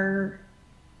are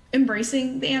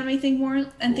embracing the anime thing more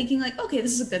and thinking like, okay,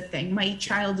 this is a good thing. My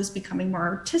child is becoming more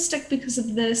artistic because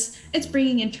of this. It's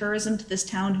bringing in tourism to this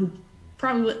town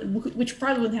which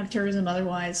probably wouldn't have tourism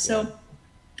otherwise. So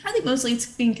I think mostly it's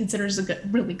being considered as a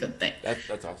really good thing.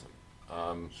 That's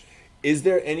awesome. Is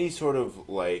there any sort of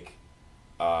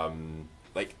certain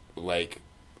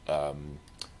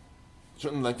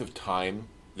length of time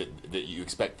that you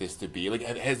expect this to be? Like,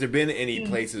 has there been any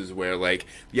places where like,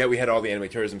 yeah, we had all the anime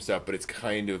tourism stuff, but it's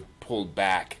kind of pulled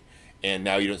back and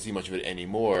now you don't see much of it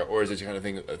anymore? Or is it kind of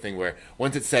a thing where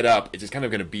once it's set up, it's just kind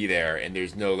of going to be there and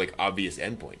there's no like obvious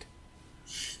endpoint?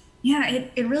 Yeah,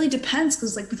 it really depends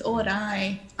because like with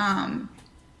ORI,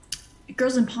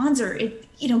 Girls in Panzer,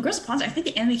 Girls in Panzer, I think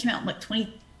the anime came out in like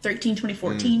 2013,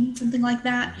 2014, something like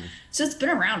that. So it's been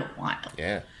around a while.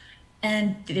 Yeah.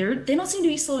 And they don't seem to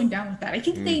be slowing down with that. I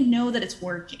think they know that it's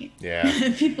working.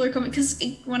 Yeah. People are coming because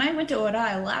when I went to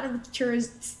ORI, a lot of the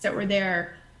tourists that were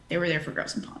there, they were there for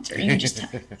Girls in Panzer. You can just tell.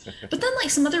 But then, like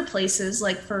some other places,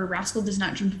 like for Rascal Does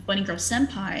Not Dream of Bunny Girl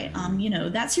Senpai, you know,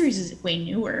 that series is way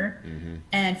newer,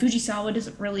 and Fujisawa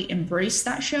doesn't really embrace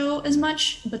that show as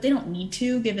much. But they don't need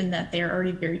to, given that they're already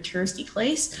a very touristy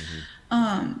place.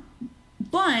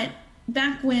 But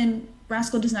back when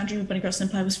Rascal Does Not Dream of Bunny Girl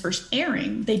Senpai was first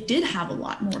airing, they did have a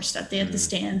lot more stuff. They had the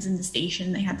stands in the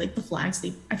station. They had like the flags.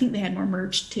 I think they had more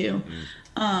merch too.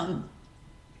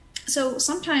 So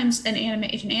sometimes if an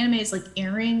anime is like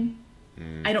airing,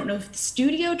 I don't know if the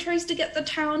studio tries to get the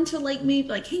town to like maybe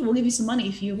like, hey, we'll give you some money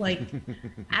if you like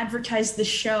advertise the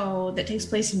show that takes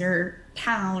place in your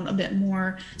town a bit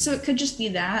more. So it could just be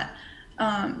that.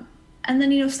 And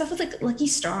then, you know, stuff with like Lucky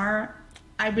Star,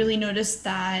 I really noticed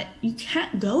that you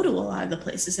can't go to a lot of the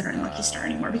places that are in Lucky Star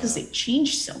anymore because they've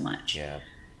changed so much. Yeah.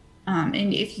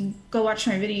 And if you go watch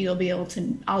my video, you'll be able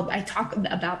to. I talk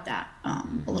about that a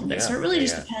little bit. So it really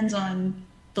just depends on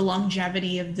the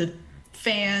longevity of the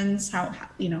fans. How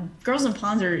you know, Girls in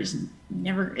Panzer is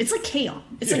never. It's like K-On!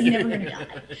 It's like you're never gonna die,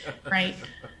 right?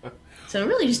 So it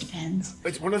really just depends.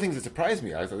 It's one of the things that surprised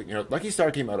me. I was like, you know, Lucky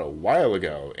Star came out a while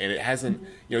ago, and it hasn't.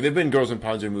 You know, there've been Girls in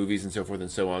Panzer movies and so forth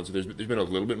and so on. So there's been a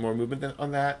little bit more movement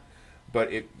on that. But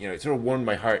it sort of warmed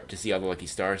my heart to see all the Lucky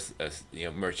Star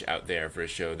merch out there for a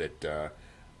show that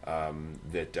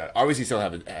obviously still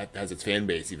has its fan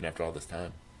base even after all this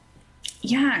time.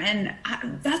 Yeah, and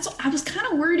I was kind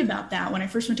of worried about that when I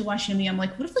first went to watch anime. I'm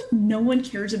like, what if like no one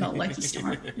cares about Lucky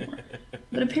Star anymore?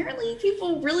 But apparently,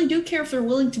 people really do care if they're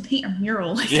willing to paint a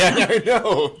mural. Like yeah, that. I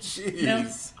know. Jeez, You know,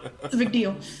 it's a big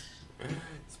deal.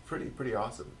 It's pretty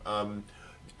awesome.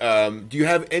 Do you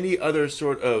have any other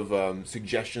sort of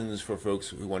suggestions for folks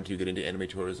who want to get into anime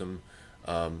tourism?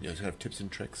 Kind of tips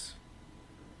and tricks.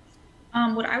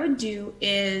 What I would do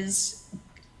is,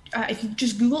 if you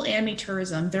just Google anime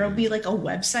tourism, there will be like a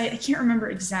website. I can't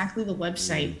remember exactly the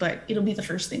website, but it'll be the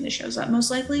first thing that shows up most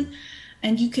likely.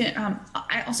 And you can.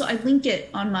 I link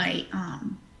it on my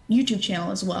YouTube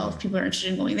channel as well if people are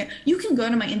interested in going there. You can go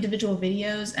to my individual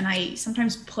videos, and I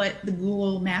sometimes put the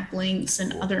Google map links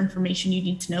and other information you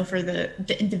need to know for the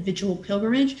individual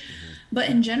pilgrimage. But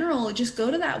in general, just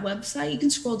go to that website. You can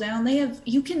scroll down.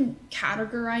 You can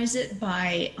categorize it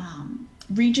by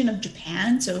region of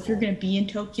Japan. So if you're going to be in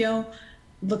Tokyo,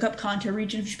 look up Kanto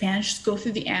region of Japan, just go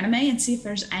through the anime and see if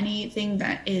there's anything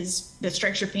that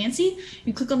strikes your fancy.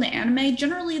 You click on the anime.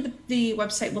 Generally, the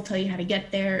website will tell you how to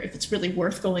get there, if it's really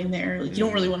worth going there. Like, you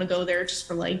don't really want to go there just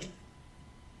for like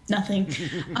nothing.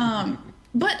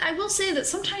 But I will say that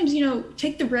sometimes,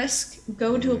 take the risk,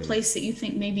 go to a place that you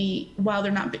think maybe, while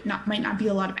there might not be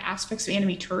a lot of aspects of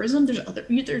anime tourism, there's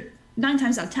 9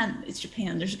 times out of 10, it's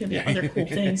Japan. There's going to be other cool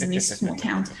things in these small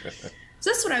towns. So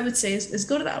that's what I would say is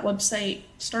go to that website,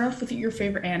 start off with your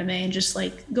favorite anime, and just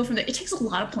like go from there. It takes a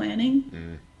lot of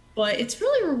planning, but it's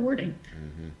really rewarding.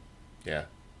 Yeah,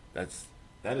 that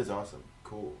is awesome.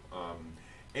 Cool.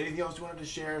 Anything else you wanted to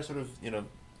share, sort of,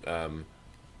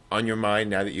 on your mind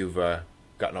now that you've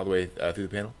gotten all the way through the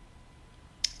panel?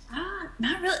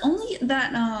 Not really. Only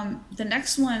that the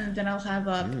next one that I'll have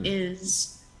up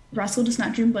is Rascal Does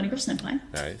Not Dream Bunny Girl Senpai.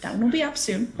 Nice. That one will be up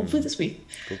soon, hopefully this week.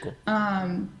 Cool.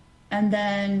 And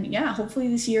then yeah, hopefully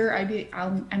this year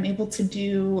I'm able to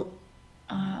do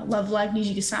Love Live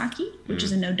Nijigasaki, which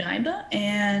is a no Daiba,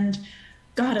 and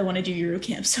God, I want to do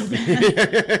Eurocamp so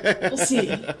bad.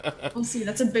 We'll see.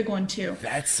 That's a big one too.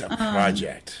 That's a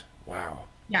project. Wow.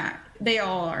 Yeah, they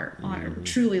all are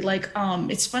truly like.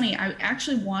 It's funny. I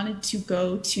actually wanted to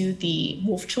go to the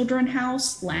Wolf Children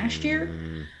house last year,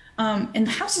 and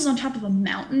the house is on top of a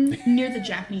mountain near the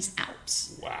Japanese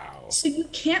Alps. Wow. So you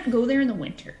can't go there in the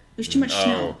winter. There's too much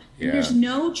snow. Yeah. There's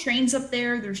no trains up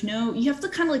there. You have to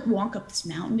kind of like walk up this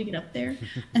mountain to get up there.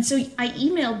 And so I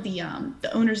emailed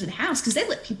the owners of the house because they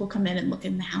let people come in and look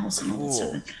in the house and all that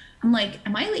stuff. And I'm like,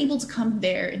 am I able to come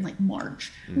there in like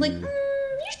March? I'm like, you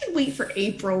should wait for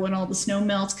April when all the snow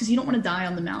melts because you don't want to die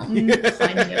on the mountain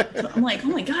climbing it. I'm like, oh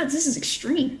my God, this is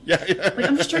extreme. Yeah. Like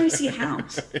I'm just trying to see a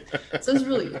house. So it's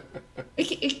really,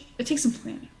 it takes some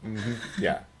planning.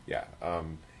 Yeah.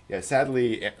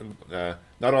 Sadly,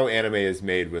 not all anime is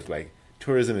made with like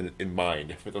tourism in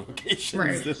mind for the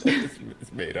locations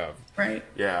it's made of. Right.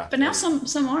 Yeah. But now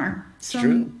some are.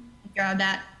 True.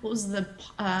 What was the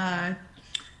I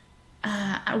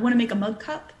Want to Make a Mug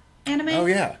Cup anime? Oh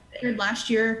yeah. Aired last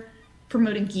year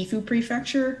promoting Gifu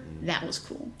Prefecture. That was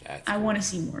cool. I want to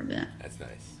see more of that. That's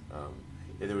nice.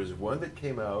 There was one that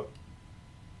came out.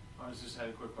 I just had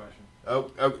a quick question. Oh,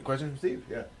 question from Steve?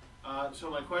 Yeah. So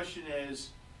my question is,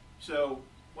 so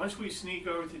once we sneak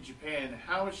over to Japan,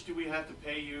 how much do we have to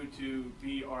pay you to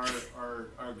be our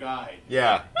guide?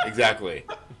 Yeah, exactly.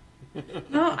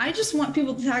 No, I just want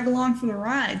people to tag along for the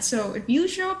ride. So if you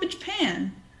show up in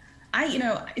Japan,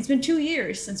 it's been 2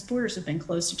 years since borders have been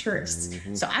closed to tourists.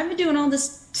 So I've been doing all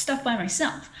this stuff by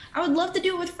myself. I would love to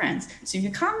do it with friends. So if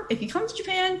you come to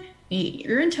Japan,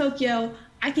 you're in Tokyo,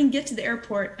 I can get to the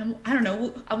airport and I don't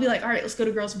know, I'll be like, all right, let's go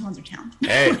to Girls in Ponzo Town.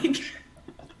 Hey.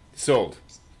 Sold.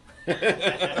 So,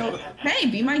 hey,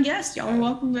 be my guest. Y'all are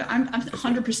welcome. I'm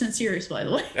 100% serious, by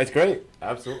the way. That's great.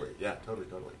 Absolutely. Yeah, totally.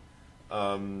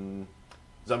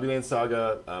 Zombieland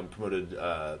Saga promoted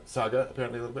Saga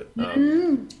apparently a little bit.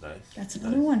 Nice. That's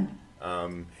another one.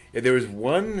 There was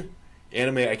one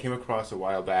anime I came across a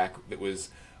while back that was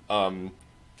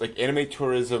like anime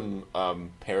tourism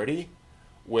parody,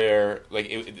 where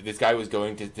like this guy was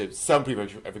going to some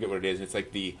prefecture, I forget what it is, and it's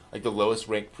like the lowest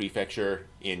ranked prefecture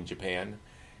in Japan.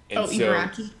 And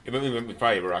Ibaraki.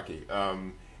 Probably Ibaraki.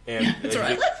 And that's where I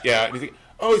live. Yeah, and he's like,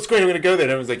 oh, it's great, I'm gonna go there.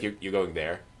 And I was like, you're going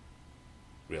there?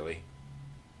 Really?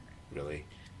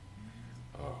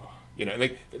 Oh,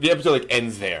 like the episode like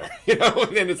ends there, and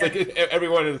then it's like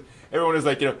everyone is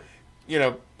like,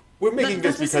 we're making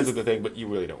this because of the thing, but you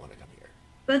really don't want to come here.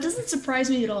 That doesn't surprise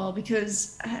me at all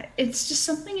because it's just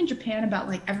something in Japan about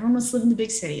like everyone wants to live in the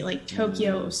big city, like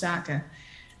Tokyo, Osaka,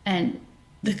 and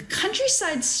the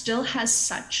countryside still has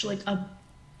such like a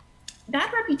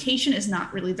bad reputation is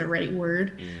not really the right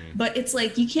word, but it's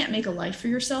like you can't make a life for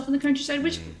yourself in the countryside,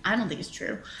 which I don't think is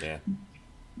true. Yeah.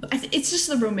 It's just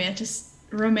the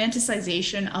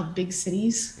romanticization of big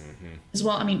cities as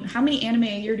well. I mean, how many anime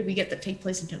a year do we get that take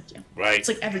place in Tokyo? Right. It's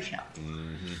like every show.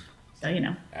 So,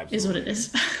 Absolutely. Is what it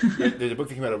is. There's a book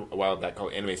that came out a while back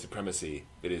called Anime Supremacy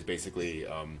that is basically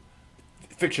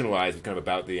fictionalized, kind of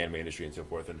about the anime industry and so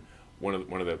forth. And one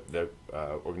of the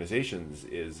organizations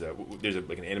is there's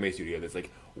like an anime studio that's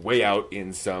like way out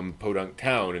in some podunk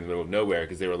town in the middle of nowhere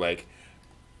because they were like,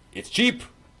 it's cheap.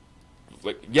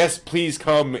 Like, yes, please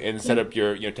come and set up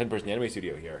your 10-person anime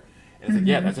studio here. And it's like,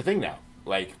 yeah, that's a thing now.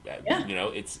 Like,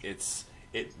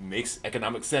 it makes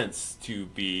economic sense to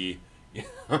be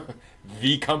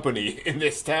the company in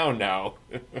this town now.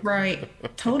 Right.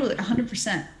 Totally.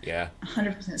 100%. Yeah.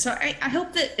 100%. So I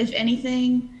hope that if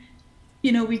anything,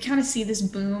 we kind of see this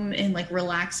boom in like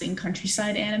relaxing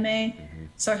countryside anime.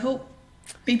 So I hope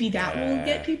maybe that will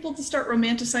get people to start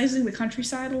romanticizing the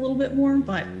countryside a little bit more.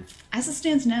 But as it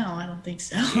stands now, I don't think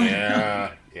so.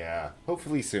 Yeah.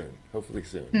 Hopefully soon.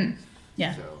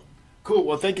 Yeah. So, cool.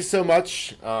 Well, thank you so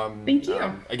much. Thank you.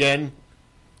 Again,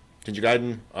 Ginger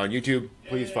Gaiden on YouTube.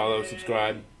 Please follow,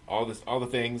 subscribe, all the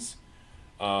things.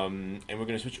 And we're going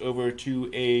to switch over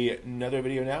to another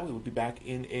video now. We will be back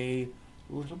in a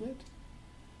little bit.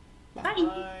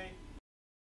 Bye.